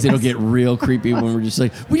wait? Because it'll get real creepy when we're just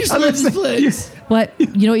like, we just love this place. What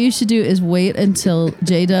you know what you should do is wait until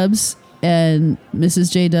J-Dubs and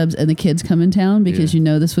Mrs. J-Dubs and the kids come in town, because you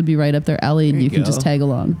know this would be right up their alley and There you you can go. just tag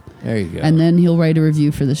along. There you go. And then he'll write a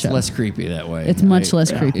review for the show. It's less creepy that way. It's much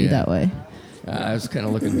less creepy that way. I was kind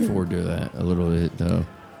of looking forward to that a little bit, though.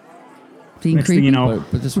 Being Next creepy. thing you know,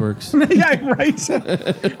 But this works. yeah, right.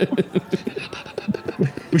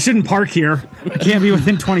 We shouldn't park here. We can't be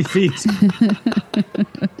within 20 feet.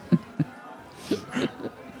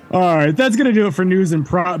 All right, that's going to do it for news and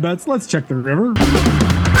prop bets. Let's check the river.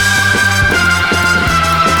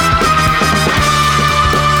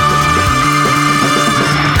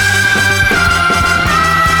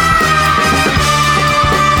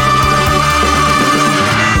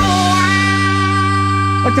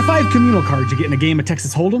 Like the 5 communal cards you get in a game of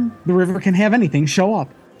Texas Hold'em, the river can have anything show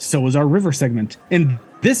up. So is our river segment. And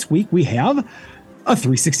this week we have a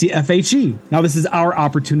 360 FHE. Now this is our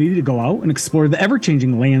opportunity to go out and explore the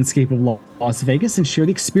ever-changing landscape of Las Vegas and share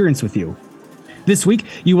the experience with you. This week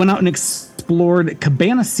you went out and explored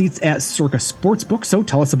cabana seats at Circa Sportsbook. So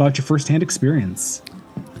tell us about your firsthand experience.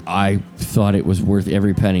 I thought it was worth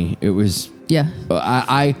every penny. It was. Yeah.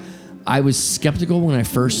 I was skeptical when I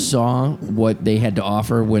first saw what they had to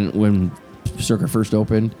offer when Circa first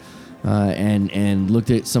opened, and looked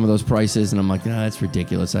at some of those prices, and I'm like, that's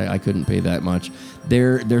ridiculous. I couldn't pay that much.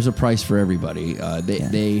 There's a price for everybody.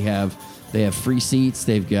 They have free seats.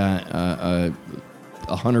 They've got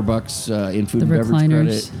 $100 in food and beverage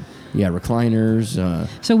credit. Yeah, recliners.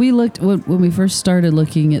 So we looked when we first started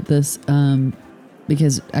looking at this.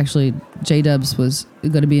 Because actually J-Dubs was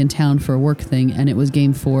going to be in town for a work thing, and it was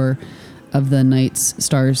game 4 of the Knights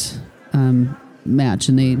Stars match,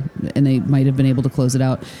 and they might have been able to close it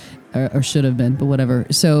out, or should have been, but whatever.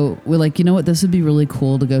 So we're like, you know what, this would be really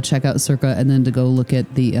cool to go check out Circa, and then to go look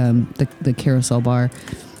at the carousel bar.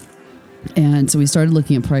 And so we started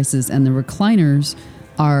looking at prices, and the recliners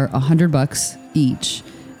are $100 each.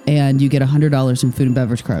 And you get $100 in food and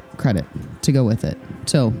beverage credit to go with it.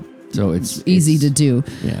 So it's easy to do.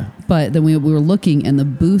 Yeah. But then we were looking, and the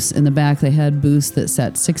booths in the back, they had booths that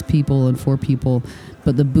sat 6 people and 4 people,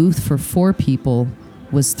 but the booth for 4 people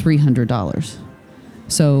was $300.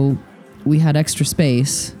 So we had extra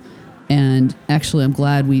space, and actually I'm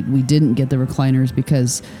glad we didn't get the recliners,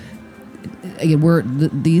 because again,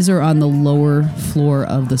 these are on the lower floor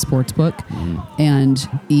of the sports book, and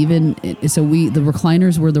even so, the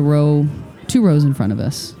recliners were the 2 rows in front of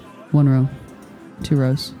us, 1 row, 2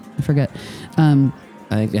 rows, I forget. I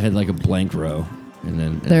think they had like a blank row, and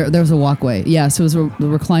then there was a walkway. Yeah, so it was the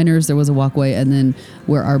recliners. There was a walkway, and then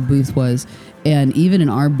where our booth was, and even in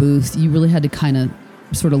our booth, you really had to kind of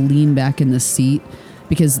sort of lean back in the seat,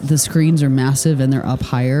 because the screens are massive and they're up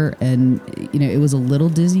higher, and it was a little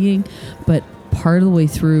dizzying. But part of the way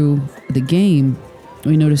through the game,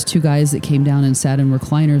 we noticed 2 guys that came down and sat in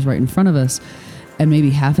recliners right in front of us, and maybe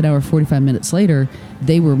half an hour, 45 minutes later,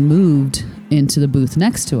 they were moved into the booth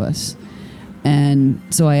next to us. And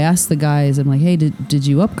so I asked the guys, I'm like, hey, did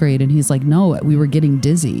you upgrade? And he's like, no, we were getting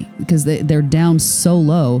dizzy, because they're down so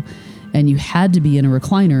low, and you had to be in a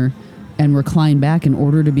recliner and recline back in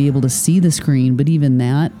order to be able to see the screen. But even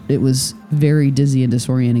that, it was very dizzy and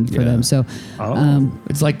disorienting for them. So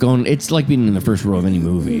it's like being in the first row of any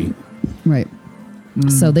movie. Right. Mm-hmm.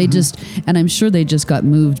 So they and I'm sure they just got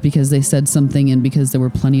moved because they said something, and because there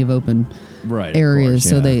were plenty of open areas. Course,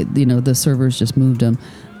 yeah. So they, the servers just moved them.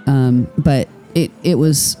 But it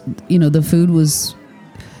was, the food was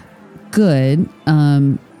good.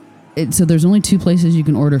 So there's only 2 places you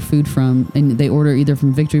can order food from, and they order either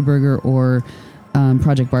from Victory Burger or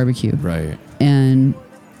Project Barbecue. Right. And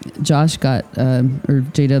Josh got, or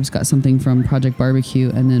J-Dubs got something from Project Barbecue,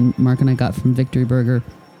 and then Mark and I got from Victory Burger.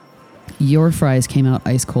 Your fries came out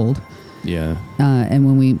ice cold. Yeah. And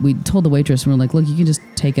when we told the waitress, we were like, look, you can just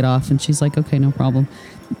take it off. And she's like, okay, no problem.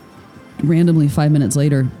 Randomly, 5 minutes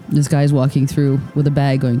later, this guy's walking through with a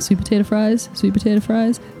bag going, sweet potato fries.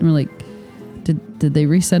 And we're like, did they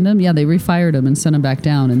resend them? Yeah, they refired them and sent them back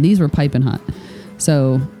down, and these were piping hot.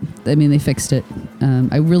 So, I mean, they fixed it.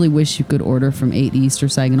 I really wish you could order from 8 East or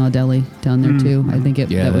Saginaw Deli down there too. I think that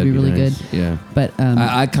would be really nice. Good. Yeah. But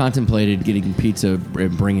I contemplated getting pizza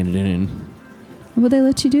and bringing it in. Would they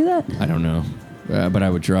let you do that? I don't know, but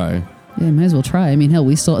I would try. Yeah, might as well try. I mean, hell,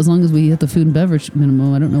 we still, as long as we hit the food and beverage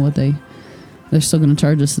minimum, I don't know what they're still going to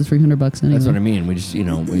charge us the $300 anyway. That's what I mean. We just,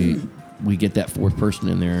 we get that 4th person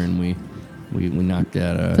in there, and we knocked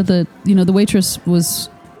that. But the waitress was,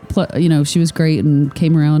 she was great and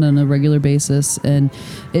came around on a regular basis. And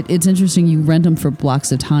it's interesting. You rent them for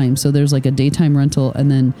blocks of time. So there's like a daytime rental,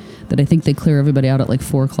 and then that I think they clear everybody out at like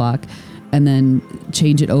 4:00, and then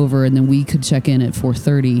change it over, and then we could check in at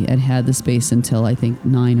 4:30 and had the space until I think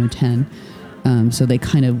 9 or 10. So they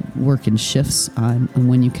kind of work in shifts on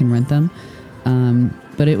when you can rent them.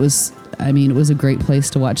 But it was a great place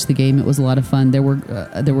to watch the game. It was a lot of fun. There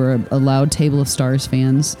were a loud table of Stars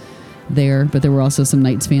fans there, but there were also some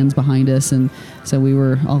Knights fans behind us, and so we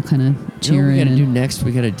were all kind of cheering. What we got to do next?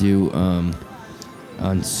 We got to do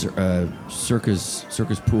on Circus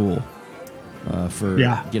Pool.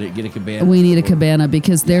 Get a cabana. We need a cabana,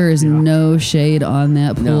 because there is no shade on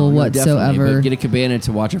that pool whatsoever. But get a cabana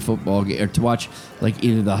to watch a football game, or to watch like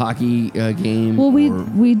either the hockey game. Well,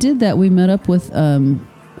 we did that. We met up with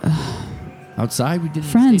outside. We did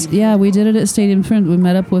friends. Yeah, we did it at Stadium Friends. We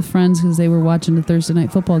met up with friends because they were watching a Thursday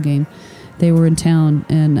night football game. They were in town,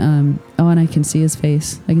 and and I can see his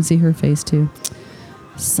face. I can see her face too.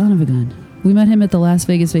 Son of a gun. We met him at the Las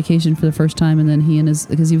Vegas vacation for the first time, and then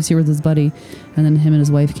because he was here with his buddy, and then him and his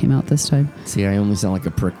wife came out this time. See, I only sound like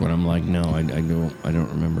a prick when I'm like, no, I don't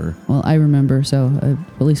remember. Well, I remember, so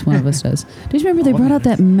at least one of us does. Do you remember they brought out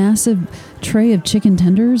that massive tray of chicken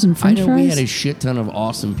tenders and French fries? I know we had a shit ton of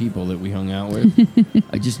awesome people that we hung out with.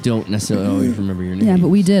 I just don't necessarily always remember your name. Yeah, but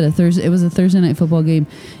we did it was a Thursday night football game,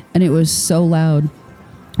 and it was so loud.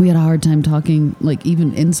 We had a hard time talking, like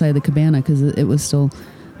even inside the cabana, because it was still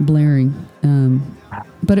blaring.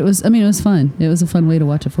 But it was fun. It was a fun way to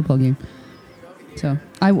watch a football game. So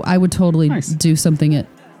I would totally do something at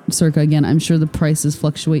Circa again. I'm sure the prices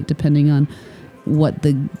fluctuate depending on what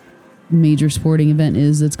the major sporting event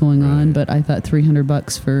is that's going on. But I thought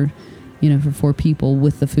 $300 for 4 people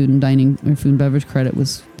with the food and dining or food and beverage credit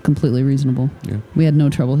was completely reasonable. Yeah. We had no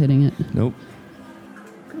trouble hitting it. Nope.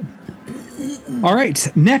 All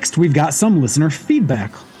right. Next, we've got some listener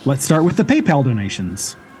feedback. Let's start with the PayPal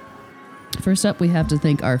donations. First up, we have to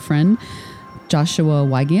thank our friend Joshua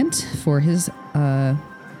Wygant for his PayPal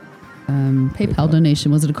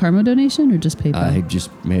donation. Was it a Carmo donation or just PayPal? I just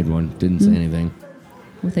made one. Didn't say anything.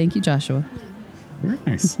 Well, thank you, Joshua. Very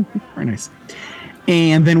nice. Very nice.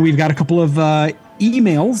 And then we've got a couple of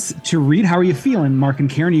emails to read. How are you feeling, Mark and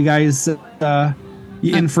Karen? You guys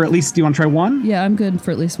you in for at least, do you want to try one? Yeah, I'm good for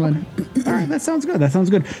at least one. All right, that sounds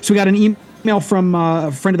good. So we got an email from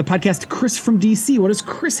a friend of the podcast, Chris from DC. What does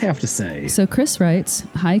Chris have to say? So Chris writes,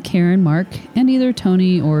 "Hi, Karen, Mark, and either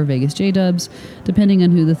Tony or Vegas J-Dubs, depending on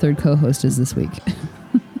who the third co-host is this week."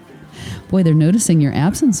 Boy, they're noticing your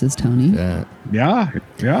absences, Tony.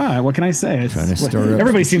 Yeah. What can I say? Trying to stir up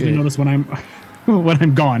everybody some seems to shit. notice when I'm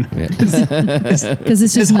gone. Because it's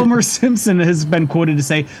As just Homer Simpson has been quoted to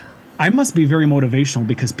say, "I must be very motivational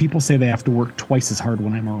because people say they have to work twice as hard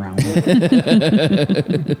when I'm around."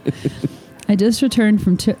 I just returned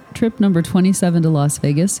from trip number 27 to Las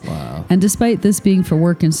Vegas. Wow. And despite this being for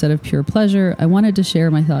work instead of pure pleasure, I wanted to share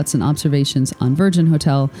my thoughts and observations on Virgin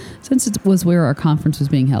Hotel since it was where our conference was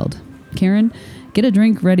being held. Karen, get a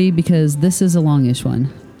drink ready because this is a longish one.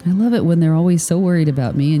 I love it when they're always so worried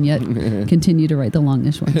about me and yet continue to write the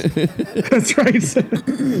longish ones. That's right.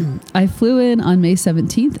 I flew in on May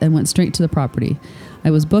 17th and went straight to the property.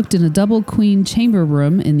 I was booked in a double queen chamber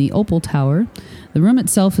room in the Opal Tower. The room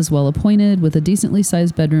itself is well appointed with a decently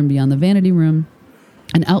sized bedroom beyond the vanity room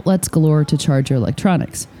and outlets galore to charge your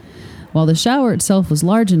electronics. While the shower itself was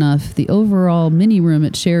large enough, the overall mini room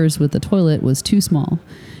it shares with the toilet was too small.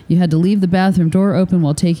 You had to leave the bathroom door open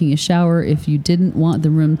while taking a shower if you didn't want the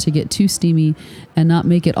room to get too steamy and not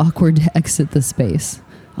make it awkward to exit the space.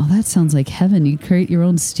 Oh, that sounds like heaven. You create your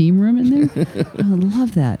own steam room in there? I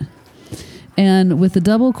love that. And with the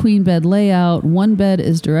double queen bed layout, one bed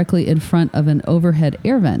is directly in front of an overhead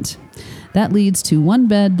air vent. That leads to one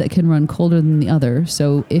bed that can run colder than the other.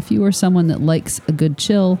 So if you are someone that likes a good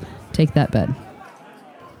chill, take that bed.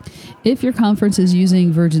 If your conference is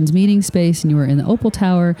using Virgin's meeting space and you are in the Opal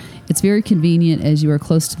Tower, it's very convenient as you are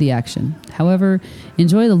close to the action. However,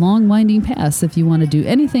 enjoy the long winding pass if you want to do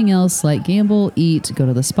anything else like gamble, eat, go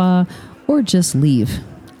to the spa, or just leave.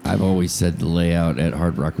 I've always said the layout at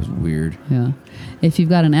Hard Rock was weird. Yeah. If you've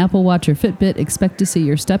got an Apple Watch or Fitbit, expect to see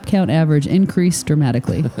your step count average increase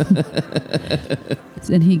dramatically.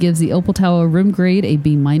 And he gives the Opal Tower room grade a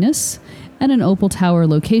B- and an Opal Tower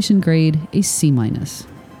location grade a C-. Ooh,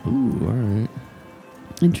 all right.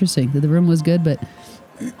 Interesting. The room was good, but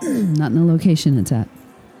not in the location it's at.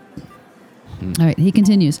 All right, he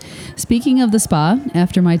continues. Speaking of the spa,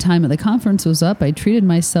 after my time at the conference was up, I treated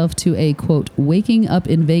myself to a, quote, waking up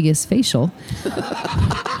in Vegas facial.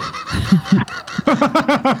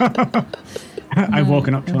 I've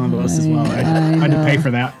woken up to one of those as well. I had to pay for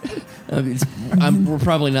that. We're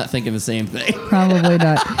probably not thinking the same thing. Probably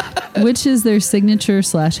not. Which is their signature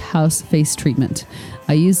 / house face treatment.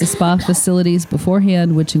 I used the spa facilities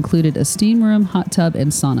beforehand, which included a steam room, hot tub,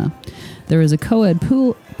 and sauna. There is a co-ed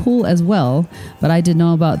pool as well, but I didn't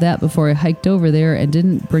know about that before I hiked over there and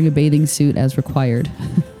didn't bring a bathing suit as required.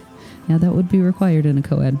 Yeah, that would be required in a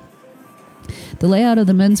co-ed. The layout of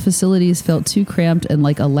the men's facilities felt too cramped and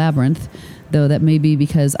like a labyrinth, though that may be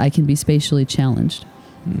because I can be spatially challenged.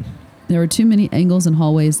 There were too many angles and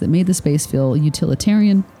hallways that made the space feel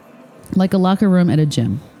utilitarian, like a locker room at a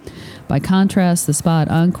gym. By contrast, the spa at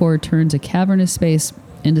Encore turns a cavernous space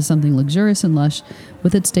into something luxurious and lush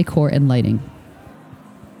with its decor and lighting.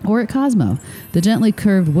 Or at Cosmo, the gently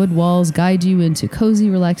curved wood walls guide you into cozy,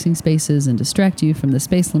 relaxing spaces and distract you from the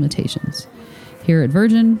space limitations. Here at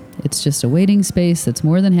Virgin, it's just a waiting space that's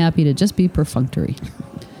more than happy to just be perfunctory.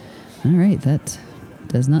 All right, that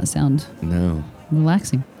does not sound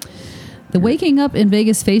relaxing. The waking up in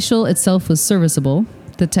Vegas facial itself was serviceable.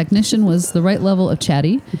 The technician was the right level of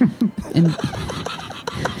chatty. And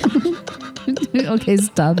okay,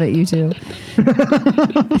 stop it, you two.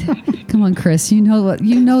 Come on, Chris. You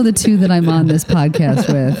know the two that I'm on this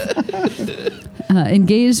podcast with.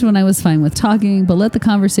 Engaged when I was fine with talking, but let the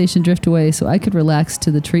conversation drift away so I could relax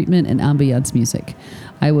to the treatment and ambiance music.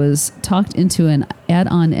 I was talked into an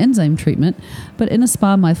add-on enzyme treatment, but in a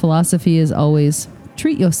spa, my philosophy is always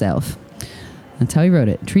treat yourself. That's how he wrote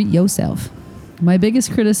it. Treat yourself. My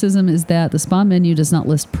biggest criticism is that the spa menu does not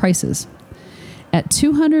list prices. At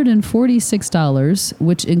 $246,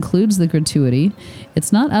 which includes the gratuity,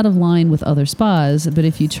 it's not out of line with other spas, but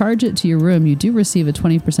if you charge it to your room, you do receive a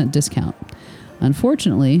 20% discount.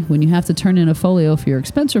 Unfortunately, when you have to turn in a folio for your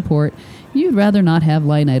expense report, you'd rather not have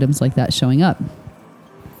line items like that showing up.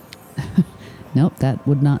 Nope, that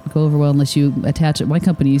would not go over well unless you attach it. My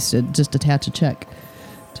company used to just attach a check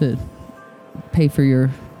to pay for your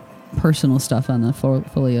personal stuff on the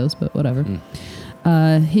folios, but whatever.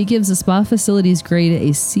 He gives the spa facilities grade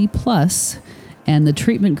a C+ and the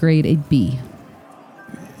treatment grade a B.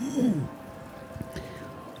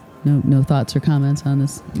 No thoughts or comments on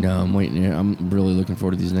this? No, I'm waiting. I'm really looking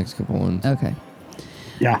forward to these next couple ones. Okay.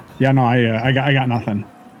 No, I got nothing.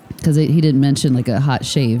 Because he didn't mention like a hot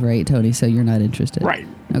shave, right, Tony? So you're not interested. Right.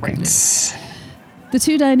 Okay. Right. The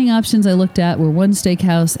two dining options I looked at were One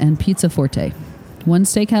Steakhouse and Pizza Forte. One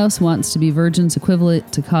Steakhouse wants to be Virgin's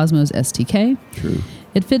equivalent to Cosmo's STK. True.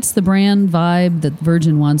 It fits the brand vibe that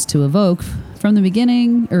Virgin wants to evoke from the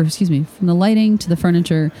beginning, from the lighting to the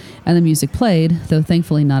furniture and the music played, though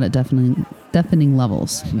thankfully not at deafening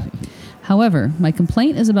levels. However, my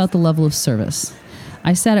complaint is about the level of service.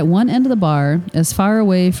 I sat at one end of the bar, as far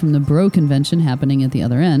away from the bro convention happening at the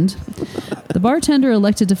other end. The bartender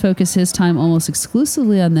elected to focus his time almost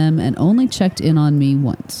exclusively on them and only checked in on me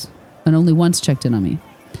once. And only once checked in on me.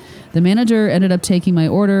 The manager ended up taking my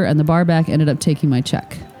order, and the bar back ended up taking my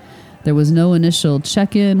check. There was no initial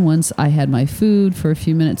check-in once I had my food for a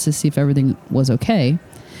few minutes to see if everything was okay.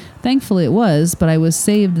 Thankfully it was, but I was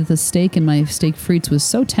saved that the steak in my steak frites was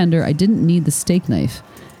so tender I didn't need the steak knife.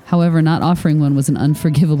 However, not offering one was an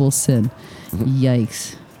unforgivable sin.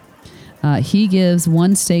 Yikes. He gives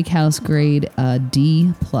One Steakhouse grade a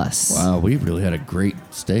D+. Wow, we really had a great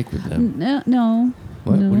steak with them. No.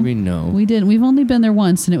 What? No. What do you mean no? We didn't. We've only been there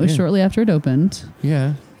once, and it was shortly after it opened.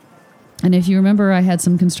 Yeah. And if you remember, I had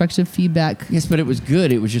some constructive feedback. Yes, but it was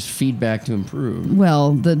good. It was just feedback to improve.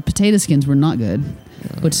 Well, the potato skins were not good,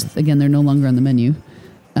 which, again, they're no longer on the menu.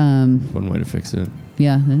 One way to fix it.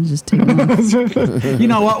 Yeah, just take them off. You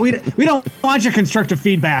know what? We don't want your constructive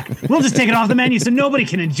feedback. We'll just take it off the menu so nobody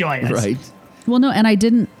can enjoy it. Right. Well, no,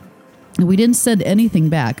 and we didn't send anything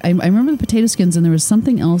back. I remember the potato skins, and there was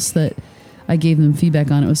something else that I gave them feedback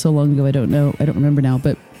on. It was so long ago, I don't remember now,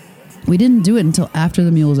 but we didn't do it until after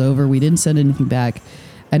the meal was over. We didn't send anything back.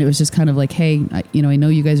 And it was just kind of like, hey, I know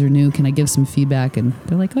you guys are new. Can I give some feedback? And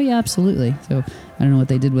they're like, oh, yeah, absolutely. So I don't know what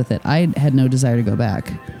they did with it. I had no desire to go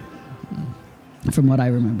back from what I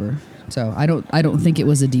remember. So I don't think it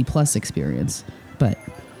was a D+ experience. But,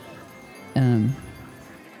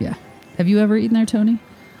 yeah. Have you ever eaten there, Tony?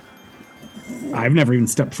 I've never even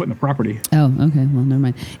stepped foot in the property. Oh, okay. Well, never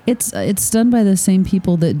mind. It's done by the same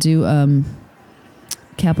people that do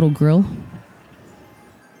Capitol Grill,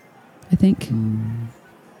 I think.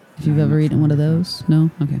 If you've ever eaten one of those.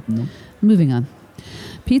 No? Okay. No. Moving on.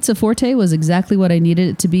 Pizza Forte was exactly what I needed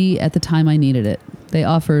it to be at the time I needed it. They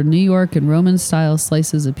offer New York and Roman style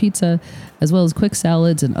slices of pizza, as well as quick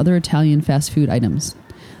salads and other Italian fast food items.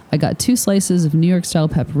 I got 2 slices of New York style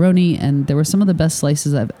pepperoni, and they were some of the best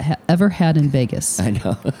slices I've ever had in Vegas. I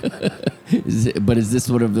know. But is this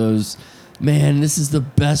one of those, man, this is the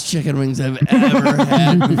best chicken wings I've ever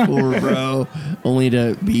had before, bro, only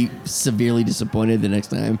to be severely disappointed the next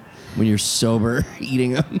time when you're sober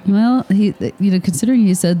eating them? Well, considering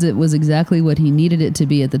he said it was exactly what he needed it to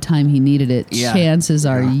be at the time he needed it, chances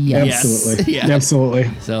are yes. Absolutely. Yes. Absolutely.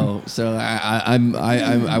 So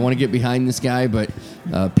I want to get behind this guy, but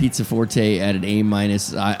Pizza Forte at an A-,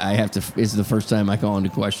 I have to. It's the first time I call into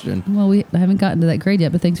question. Well, I haven't gotten to that grade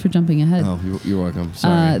yet, but thanks for jumping ahead. Oh, you're welcome.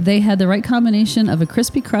 Sorry. They had the right combination of a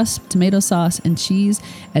crispy crust, tomato sauce, and cheese,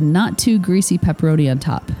 and not too greasy pepperoni on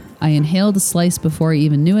top. I inhaled a slice before I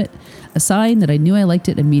even knew it, a sign that I knew I liked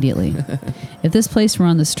it immediately. If this place were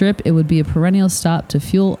on the Strip, it would be a perennial stop to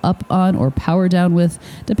fuel up on or power down with,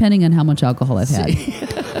 depending on how much alcohol I've had.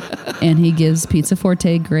 And he gives Pizza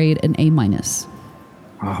Forte grade an A-.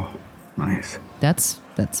 Oh, nice. That's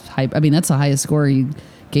high. I mean, that's the highest score he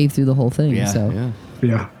gave through the whole thing. Yeah, so.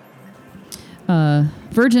 Yeah.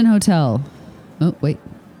 Virgin Hotel. Oh, wait.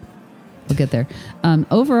 We'll get there.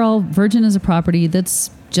 Overall, Virgin is a property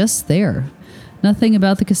that's just there. Nothing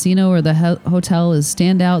about the casino or the hotel is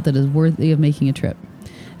standout that is worthy of making a trip.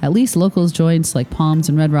 At least locals joints like Palms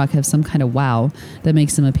and Red Rock have some kind of wow that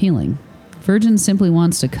makes them appealing. Virgin simply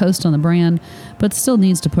wants to coast on the brand, but still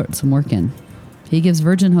needs to put some work in. He gives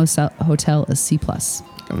Virgin Hotel a C+.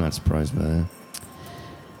 I'm not surprised by that.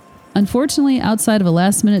 Unfortunately, outside of a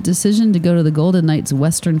last-minute decision to go to the Golden Knights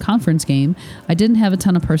Western Conference game, I didn't have a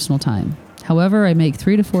ton of personal time. However, I make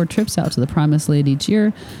 3 to 4 trips out to the Promised Land each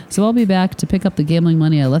year, so I'll be back to pick up the gambling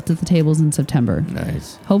money I left at the tables in September.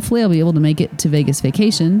 Nice. Hopefully, I'll be able to make it to Vegas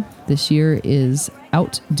vacation. This year is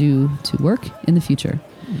out due to work in the future.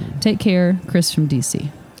 Take care, Chris from DC.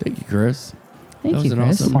 Thank you, Chris. Thank that you, was an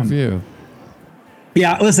Chris. awesome review.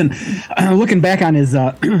 Yeah, listen, looking back on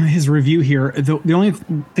his review here, the only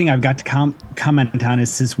thing I've got to comment on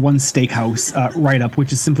is his One Steakhouse write-up,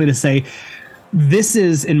 which is simply to say, this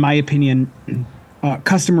is, in my opinion,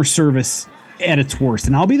 customer service at its worst.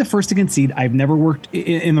 And I'll be the first to concede, I've never worked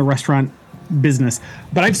in the restaurant business,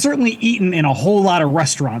 but I've certainly eaten in a whole lot of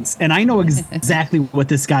restaurants, and I know exactly what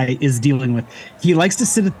this guy is dealing with. He likes to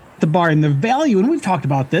sit at the bar, and the value, and we've talked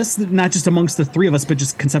about this, not just amongst the 3 of us, but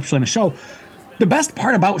just conceptually on a show, the best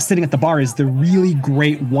part about sitting at the bar is the really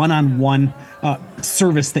great one-on-one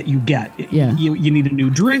service that you get. Yeah. You need a new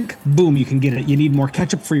drink, boom, you can get it. You need more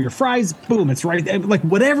ketchup for your fries, boom, it's right there. Like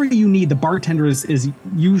whatever you need, the bartender is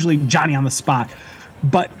usually Johnny on the spot.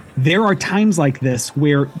 But there are times like this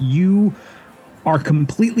where you are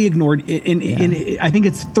completely ignored. I think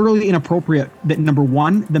it's thoroughly inappropriate that, number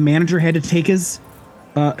one, the manager had to take his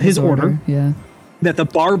order. Yeah. That the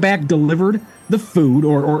bar back delivered the food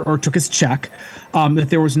or took his check. That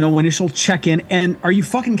there was no initial check-in. And are you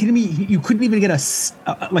fucking kidding me? You couldn't even get a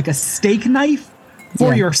steak knife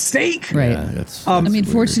for your steak? Right. Yeah, that's I mean, weird.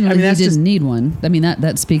 fortunately, he didn't need one. I mean,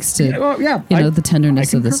 that speaks to the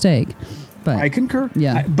tenderness of the steak. But I concur.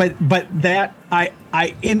 Yeah. But that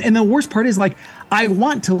and the worst part is, like, I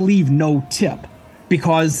want to leave no tip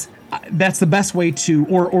because that's the best way to,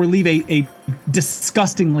 or leave a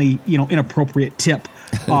disgustingly, inappropriate tip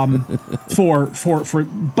but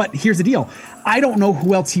here's the deal. I don't know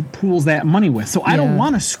who else he pools that money with. So I don't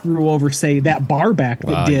want to screw over, say, that bar back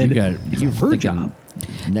that did her job.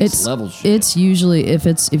 Next level shit. It's usually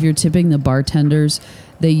if you're tipping the bartenders,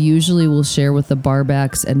 they usually will share with the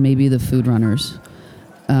barbacks and maybe the food runners.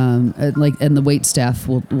 And the wait staff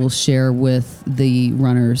will share with the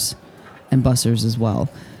runners and bussers as well.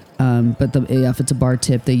 But if it's a bar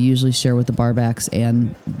tip, they usually share with the barbacks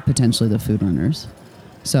and potentially the food runners.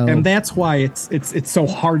 So, and that's why it's so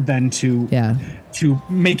hard then to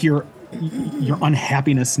make your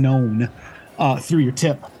unhappiness known through your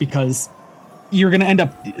tip, because you're going to end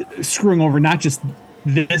up screwing over not just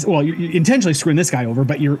this. Well, you're intentionally screwing this guy over,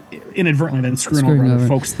 but you're inadvertently then screwing over other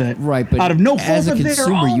folks that but out of no fault as a of their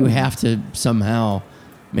consumer, own. you have to somehow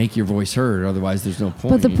make your voice heard. Otherwise, there's no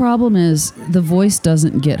point. But the problem is the voice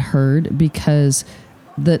doesn't get heard because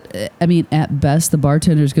at best, the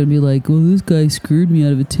bartender is going to be like, well, this guy screwed me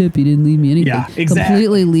out of a tip. He didn't leave me anything. Yeah, exactly.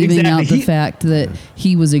 Completely leaving out the fact that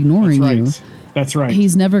he was ignoring you. That's right.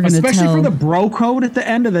 He's never going to tell. Especially for the bro code at the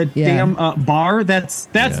end of the damn bar. That's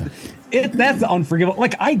unforgivable.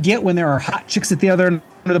 Like, I get when there are hot chicks at the other end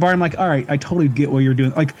of the bar. I'm like, all right, I totally get what you're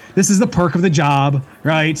doing. Like, this is the perk of the job,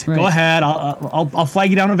 right? Go ahead. I'll flag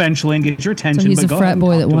you down eventually and get your attention. So he's a frat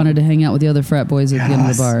boy that wanted to hang out with the other frat boys at the end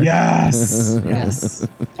of the bar. Yes.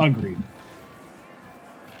 Agreed.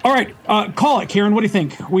 All right, call it, Karen. What do you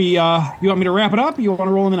think? You want me to wrap it up? Or you want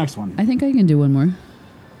to roll in the next one? I think I can do one more.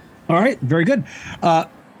 All right, very good.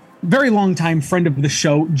 Very long time friend of the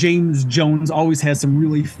show, James Jones, always has some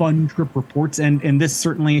really fun trip reports, and this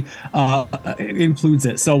certainly includes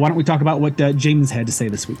it. So why don't we talk about what James had to say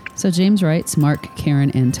this week? So James writes, Mark,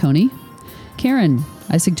 Karen, and Tony. Karen,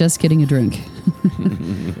 I suggest getting a drink.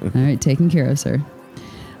 All right, taken care of, sir.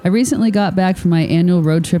 I recently got back from my annual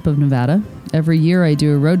road trip of Nevada. Every year I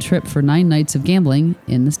do a road trip for 9 nights of gambling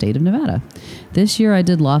in the state of Nevada. This year I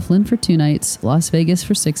did Laughlin for 2 nights, Las Vegas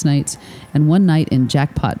for 6 nights, and 1 night in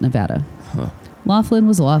Jackpot, Nevada. Laughlin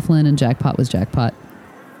was Laughlin and Jackpot was Jackpot.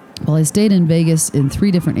 While I stayed in Vegas in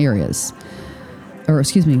 3 different areas.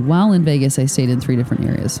 While in Vegas I stayed in 3 different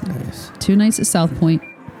areas. Nice. 2 nights at South Point,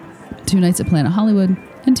 2 nights at Planet Hollywood,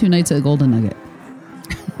 and 2 nights at Golden Nugget.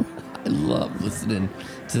 I love listening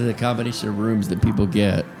to the combination of rooms that people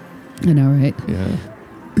get. I know, right? Yeah.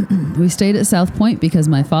 We stayed at South Point because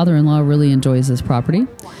my father-in-law really enjoys this property.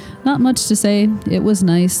 Not much to say. It was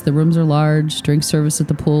nice. The rooms are large. Drink service at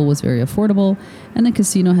the pool was very affordable, and the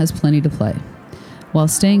casino has plenty to play. While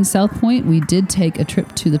staying South Point, we did take a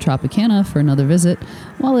trip to the Tropicana for another visit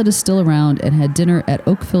while it is still around, and had dinner at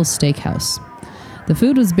Oakville Steakhouse. The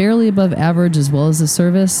food was barely above average, as well as the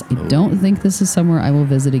service. I don't think this is somewhere I will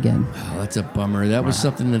visit again. Oh, that's a bummer. That was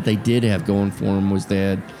something that they did have going for them, was they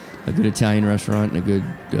had a good Italian restaurant and a good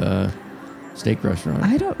steak restaurant.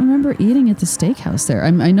 I don't remember eating at the steakhouse there.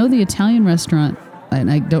 I know the Italian restaurant,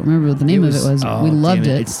 and I don't remember what the name of it was. Oh, we loved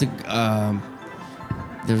it. It's the,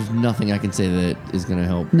 there's nothing I can say that is going to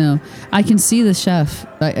help. No, I can see the chef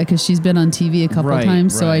because she's been on TV a couple of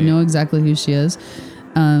times, so I know exactly who she is.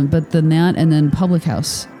 But then that, and then Public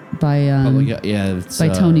House by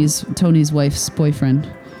Tony's wife's boyfriend.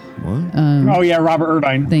 What? Robert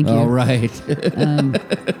Irvine. Thank you. Oh, right.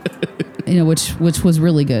 Which was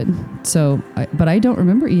really good. So, but I don't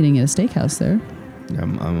remember eating at a steakhouse there.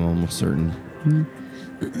 I'm almost certain.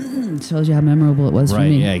 Shows you how memorable it was for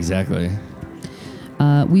me. Right, yeah, exactly.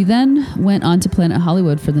 We then went on to Planet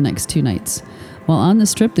Hollywood for the next 2 nights. While on the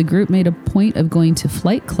strip, the group made a point of going to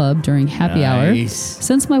Flight Club during happy hour,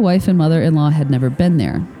 since my wife and mother-in-law had never been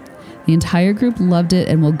there. The entire group loved it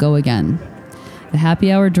and will go again. The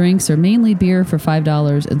happy hour drinks are mainly beer for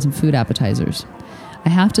 $5 and some food appetizers. I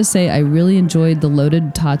have to say I really enjoyed the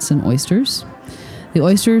loaded tots and oysters. The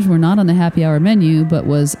oysters were not on the happy hour menu, but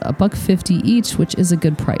was $1.50 each, which is a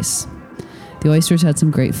good price. The oysters had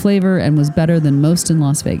some great flavor and was better than most in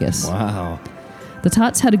Las Vegas. Wow. The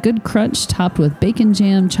tots had a good crunch topped with bacon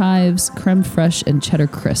jam, chives, creme fraiche, and cheddar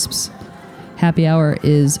crisps. Happy hour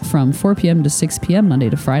is from 4 p.m. to 6 p.m. Monday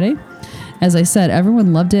to Friday. As I said,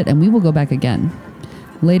 everyone loved it and we will go back again.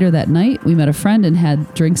 Later that night, we met a friend and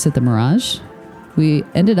had drinks at the Mirage. We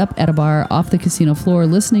ended up at a bar off the casino floor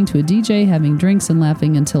listening to a DJ, having drinks and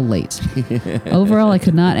laughing until late. Overall, I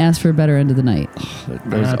could not ask for a better end of the night.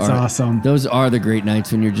 That's awesome. Those are the great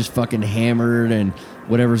nights when you're just fucking hammered and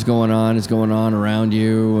whatever's going on is going on around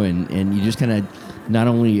you, and you just kind of not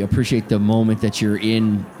only appreciate the moment that you're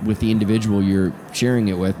in with the individual you're sharing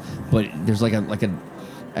it with, but there's like an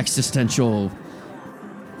existential...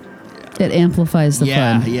 It amplifies the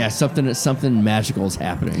fun. Yeah, something magical is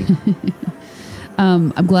happening.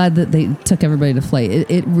 I'm glad that they took everybody to flight.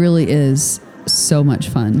 It really is so much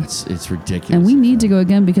fun. It's ridiculous. And we need to go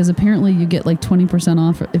again because apparently you get like 20%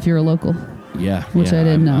 off if you're a local. Yeah. Which I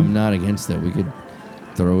didn't know. I'm not against that. We could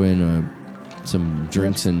throw in some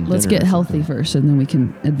drinks and let's get healthy first and then we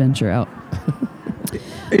can adventure out.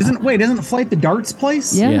 Isn't Flight the darts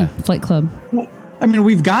place? Yeah. Flight Club. Well, I mean,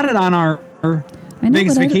 we've got it on our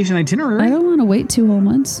Vegas vacation itinerary. I don't want to wait 2 whole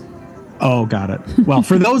months. Oh, got it. Well,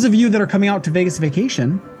 for those of you that are coming out to Vegas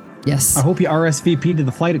vacation, yes, I hope you RSVP to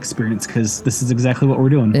the flight experience because this is exactly what we're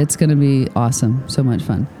doing. It's going to be awesome. So much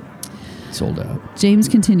fun. Sold out. James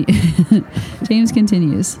continues.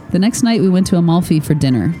 The next night we went to Amalfi for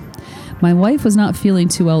dinner. My wife was not feeling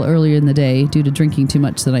too well earlier in the day due to drinking too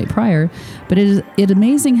much the night prior, but it is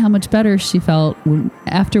amazing how much better she felt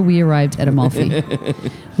after we arrived at Amalfi.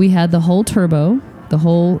 We had the whole turbo, the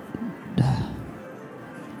whole...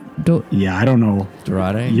 yeah, I don't know.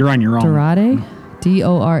 Dorade? You're on your own. Dorade?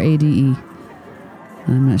 Dorade.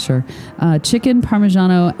 I'm not sure. Chicken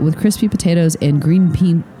parmigiano with crispy potatoes and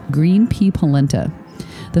green pea polenta.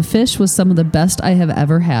 The fish was some of the best I have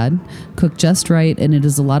ever had, cooked just right, and it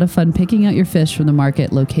is a lot of fun picking out your fish from the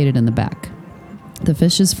market located in the back. The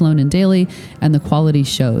fish is flown in daily, and the quality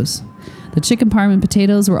shows. The chicken parm and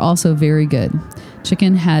potatoes were also very good.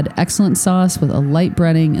 Chicken had excellent sauce with a light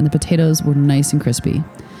breading, and the potatoes were nice and crispy.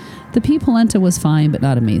 The pea polenta was fine, but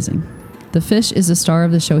not amazing. The fish is the star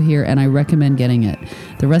of the show here, and I recommend getting it.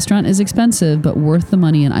 The restaurant is expensive, but worth the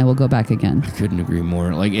money, and I will go back again. I couldn't agree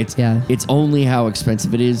more. Like it's only how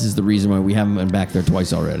expensive it is the reason why we haven't been back there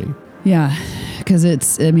twice already. Yeah, because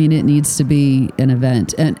it needs to be an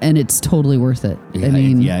event, and it's totally worth it. Yeah,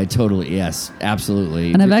 yes,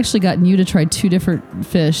 absolutely. And I've actually gotten you to try 2 different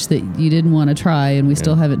fish that you didn't want to try, and we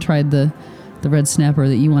still haven't tried the red snapper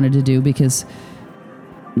that you wanted to do because,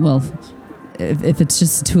 well, if it's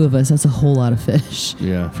just 2 of us, that's a whole lot of fish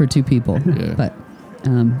for 2 people. Yeah. But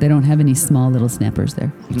they don't have any small little snappers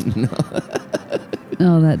there. No.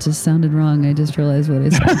 Oh, that just sounded wrong. I just realized what I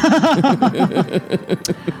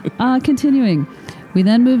said. Continuing. We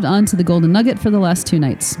then moved on to the Golden Nugget for the last 2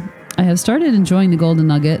 nights. I have started enjoying the Golden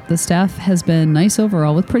Nugget. The staff has been nice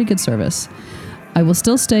overall with pretty good service. I will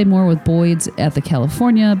still stay more with Boyd's at the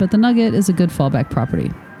California, but the Nugget is a good fallback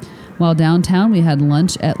property. While downtown, we had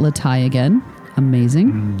lunch at La Taille again.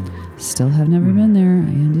 Amazing. Still have never been there. I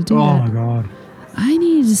had to do that. Oh, my God. I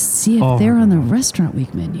need to see if they're on the restaurant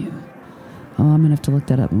week menu. Oh, I'm going to have to look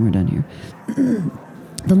that up when we're done here.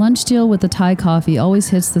 The lunch deal with the Thai coffee always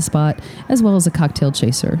hits the spot, as well as a cocktail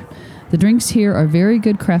chaser. The drinks here are very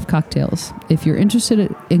good craft cocktails. If you're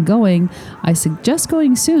interested in going, I suggest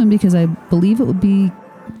going soon because I believe it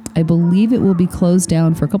will be closed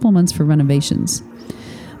down for a couple months for renovations.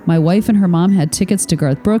 My wife and her mom had tickets to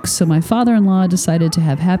Garth Brooks, so my father-in-law decided to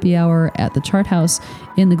have happy hour at the Chart House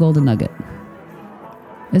in the Golden Nugget.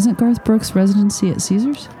 Isn't Garth Brooks' residency at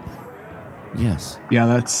Caesars? Yes. Yeah,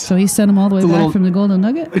 that's... So he sent him all the way back from the Golden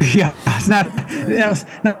Nugget? Yeah, it's not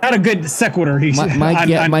a good sequitur.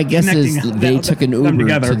 My guess is they took an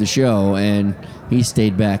Uber to the show, and he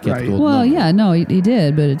stayed back at the Golden Nugget. Well, yeah, no, he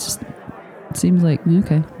did, but it seems like,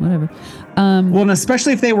 okay, whatever. Well, and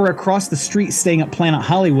especially if they were across the street staying at Planet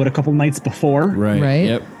Hollywood a couple nights before. Right.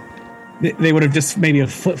 Yep. They would have just maybe a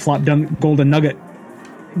flip-flop done Golden Nugget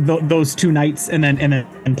those 2 nights and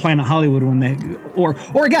then Planet Hollywood when they or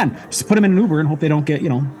again just put them in an Uber and hope they don't get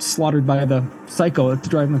slaughtered by the psycho that's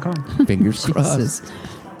driving the car. Fingers crossed.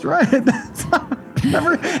 That's right.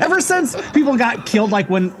 Ever since people got killed, like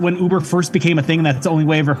when Uber first became a thing, that's the only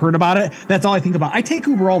way I ever heard about it. That's all I think about. I take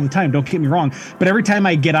Uber all the time, don't get me wrong, but every time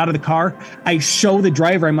I get out of the car, I show the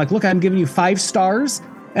driver, I'm like, look, I'm giving you 5 stars.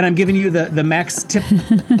 And I'm giving you the max tip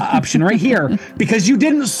option right here because you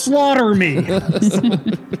didn't slaughter me.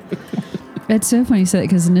 It's so funny you said it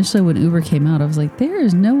because initially when Uber came out, I was like, "There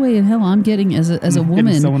is no way in hell I'm getting as a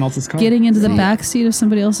woman someone else's car. getting into the back seat of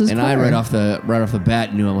somebody else's And car." I right off the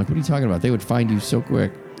bat knew. I'm like, "What are you talking about? They would find you so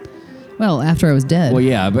quick." Well, after I was dead. Well,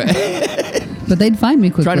 yeah, but but they'd find me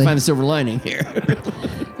quickly. trying to find the silver lining here.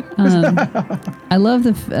 I love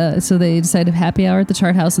so they decided happy hour at the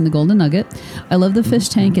Chart House in the Golden Nugget. I love the fish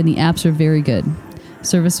tank and the apps are very good.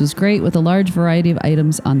 Service was great with a large variety of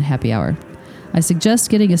items on happy hour. I suggest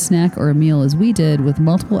getting a snack or a meal as we did with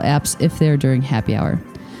multiple apps if they're during happy hour.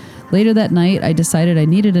 Later that night, I decided I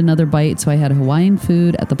needed another bite, so I had Hawaiian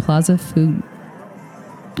food at the Plaza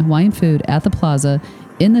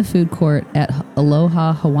in the food court at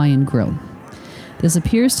Aloha Hawaiian Grill. This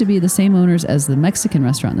appears to be the same owners as the Mexican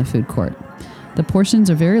restaurant in the food court. The portions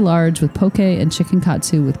are very large with poke and chicken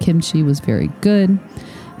katsu with kimchi was very good.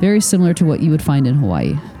 Very similar to what you would find in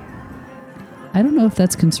Hawaii. I don't know if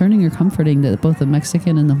that's concerning or comforting that both the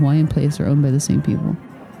Mexican and the Hawaiian place are owned by the same people.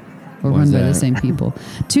 Or run by the same people.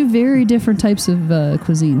 Two very different types of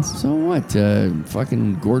cuisines. So what?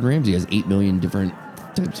 Fucking Gordon Ramsay has 8 million different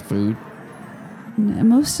types of food.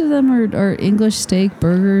 Most of them are English steak,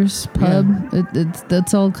 burgers, pub. Yeah.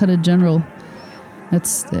 That's all kind of general.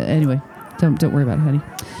 That's anyway. Don't worry about it, honey.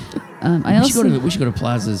 We should go to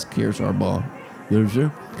Plaza's Carousel Bar.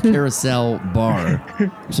 Carousel Bar.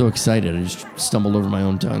 I'm so excited. I just stumbled over my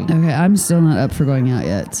own tongue. Okay, I'm still not up for going out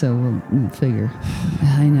yet, so we'll figure.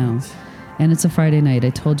 I know. And it's a Friday night. I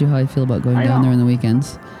told you how I feel about going down there on the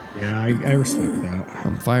weekends. Yeah, I respect that.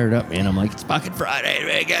 I'm fired up, man. I'm like, it's fucking Friday,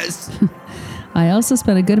 Vegas. I also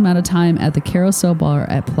spent a good amount of time at the Carousel Bar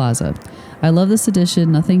at Plaza. I love this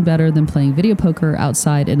edition. Nothing better than playing video poker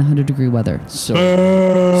outside in 100-degree weather.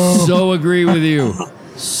 So agree with you.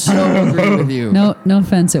 So agree with you. No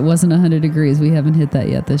offense. It wasn't 100 degrees. We haven't hit that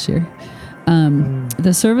yet this year.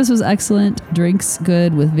 The service was excellent. Drinks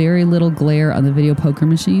good with very little glare on the video poker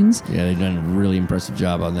machines. Yeah, they've done a really impressive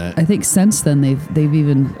job on that. I think since then they've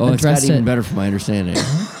even addressed it's gotten even better from my understanding.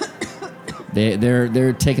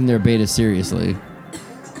 They're taking their beta seriously.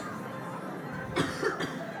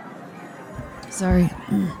 Sorry,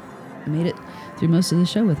 I made it through most of the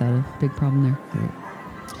show without a big problem there.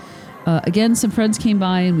 Again, some friends came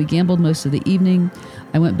by and we gambled most of the evening.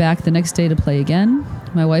 I went back the next day to play again.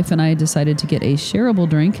 My wife and I decided to get a shareable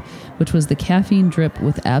drink, which was the caffeine drip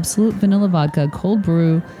with absolute vanilla vodka, cold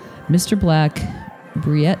brew, Mr. Black,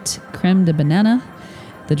 Briette, creme de banana.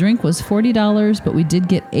 The drink was $40, but we did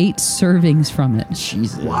get 8 servings from it.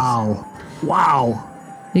 Jesus. Wow.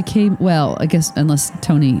 It came, well, I guess, unless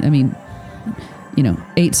Tony,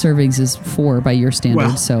 8 servings is 4 by your standards.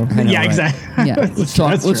 Well, so yeah, right? exactly. Yeah.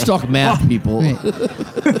 Let's talk math, people. Right.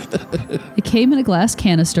 It came in a glass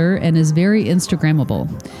canister and is very Instagrammable.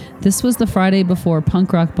 This was the Friday before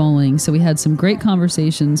punk rock bowling, so we had some great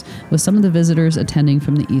conversations with some of the visitors attending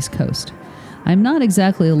from the East Coast. I'm not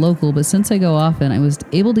exactly a local, but since I go often, I was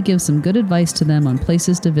able to give some good advice to them on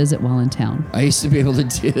places to visit while in town. I used to be able to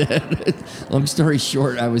do that. Long story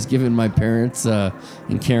short, I was giving my parents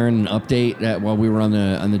and Karen an update while we were on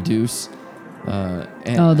the Deuce.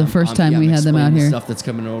 The first time we had them out here. Stuff that's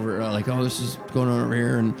coming over, like, this is going on over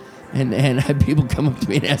here, and I had people come up to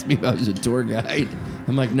me and ask me if I was a tour guide.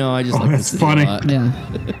 I'm like, no, I just like that's the city funny. a lot. Yeah.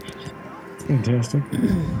 Fantastic.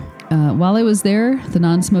 While I was there, the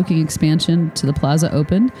non-smoking expansion to the plaza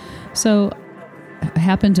opened. So I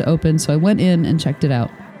happened to open, so I went in and checked it out.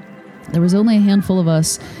 There was only a handful of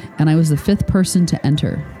us, and I was the 5th person to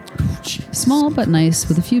enter. Small but nice,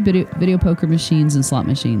 with a few video poker machines and slot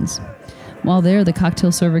machines. While there, the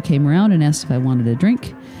cocktail server came around and asked if I wanted a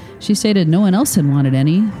drink. She stated no one else had wanted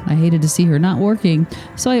any. I hated to see her not working,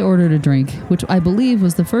 so I ordered a drink, which I believe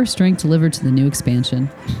was the first drink delivered to the new expansion.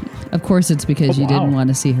 Of course, it's because you didn't want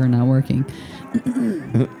to see her not working.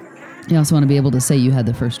 You also want to be able to say you had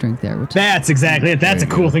the first drink there. That's exactly it. That's a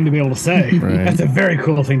cool thing to be able to say. Right. That's a very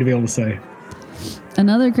cool thing to be able to say.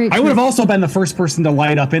 Another great. I would have also been the first person to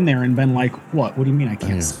light up in there and been like, "What? What do you mean I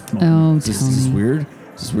can't smoke?" Oh, Is this Tony. weird?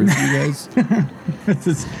 Is this weird for you guys?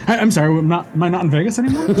 I'm sorry. Am I not in Vegas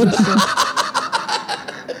anymore?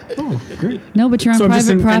 Oh, great. No, but you're on So I'm just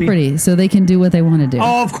private in any- property, so they can do what they want to do.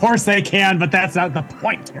 Oh, of course they can, but that's not the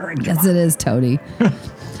point, Taryn. Yes, it is, Tony.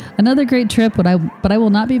 Another great trip, but I will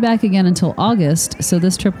not be back again until August, so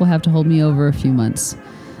this trip will have to hold me over a few months.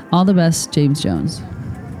 All the best, James Jones.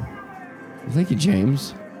 Well, thank you,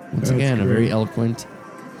 James. Once That's again, a great. very eloquent,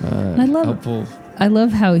 helpful. I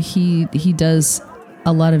love how he does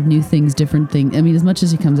a lot of new things, different things. I mean, as much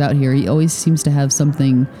as he comes out here, he always seems to have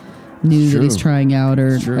something new that he's trying out,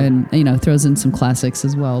 and throws in some classics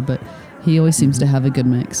as well. But he always seems to have a good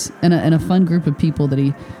mix and a fun group of people that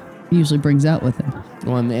he usually brings out with him.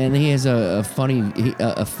 Well, and he has a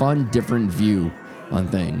fun, different view on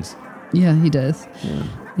things. Yeah, he does. Yeah.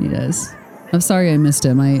 He does. I'm sorry I missed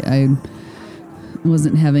him. I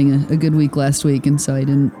wasn't having a good week last week, and so I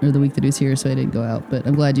didn't, or the week that he was here, so I didn't go out. But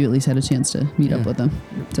I'm glad you at least had a chance to meet up with him.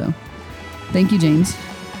 So, thank you, James.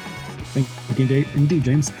 Thank you, indeed,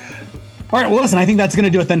 James. All right, well, listen, I think that's going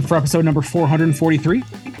to do it then for episode number 443.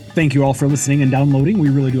 Thank you all for listening and downloading. We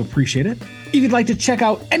really do appreciate it. If you'd like to check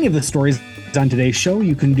out any of the stories on today's show,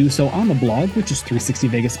 you can do so on the blog, which is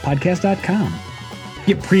 360vegaspodcast.com.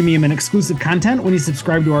 Get premium and exclusive content when you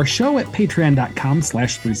subscribe to our show at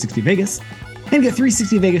patreon.com/360vegas. And get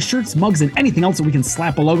 360 Vegas shirts, mugs, and anything else that we can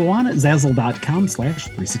slap a logo on at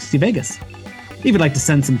zazzle.com/360vegas. If you'd like to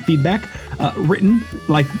send some feedback written,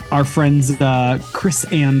 like our friends Chris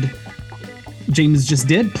and James just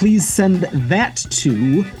did, please send that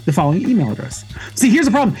to the following email address. See, here's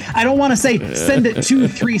the problem. I don't want to say send it to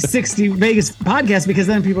 360 Vegas Podcast, because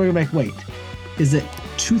then people are going to be like, wait, is it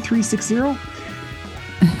 2360?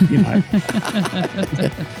 You know,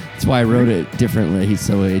 That's why I wrote it differently.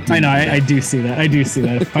 So it I know, I do see that.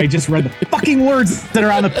 If I just read the fucking words that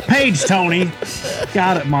are on the page, Tony.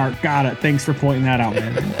 Got it, Mark. Got it. Thanks for pointing that out,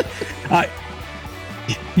 man.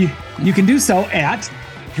 You can do so at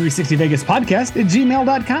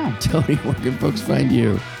 360vegaspodcast@gmail.com. Tony, where can folks find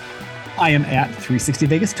you? I am at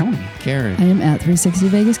 360Vegas Tony. Karen. I am at 360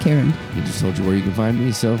 Vegas Karen. I just told you where you can find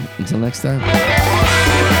me. So until next time.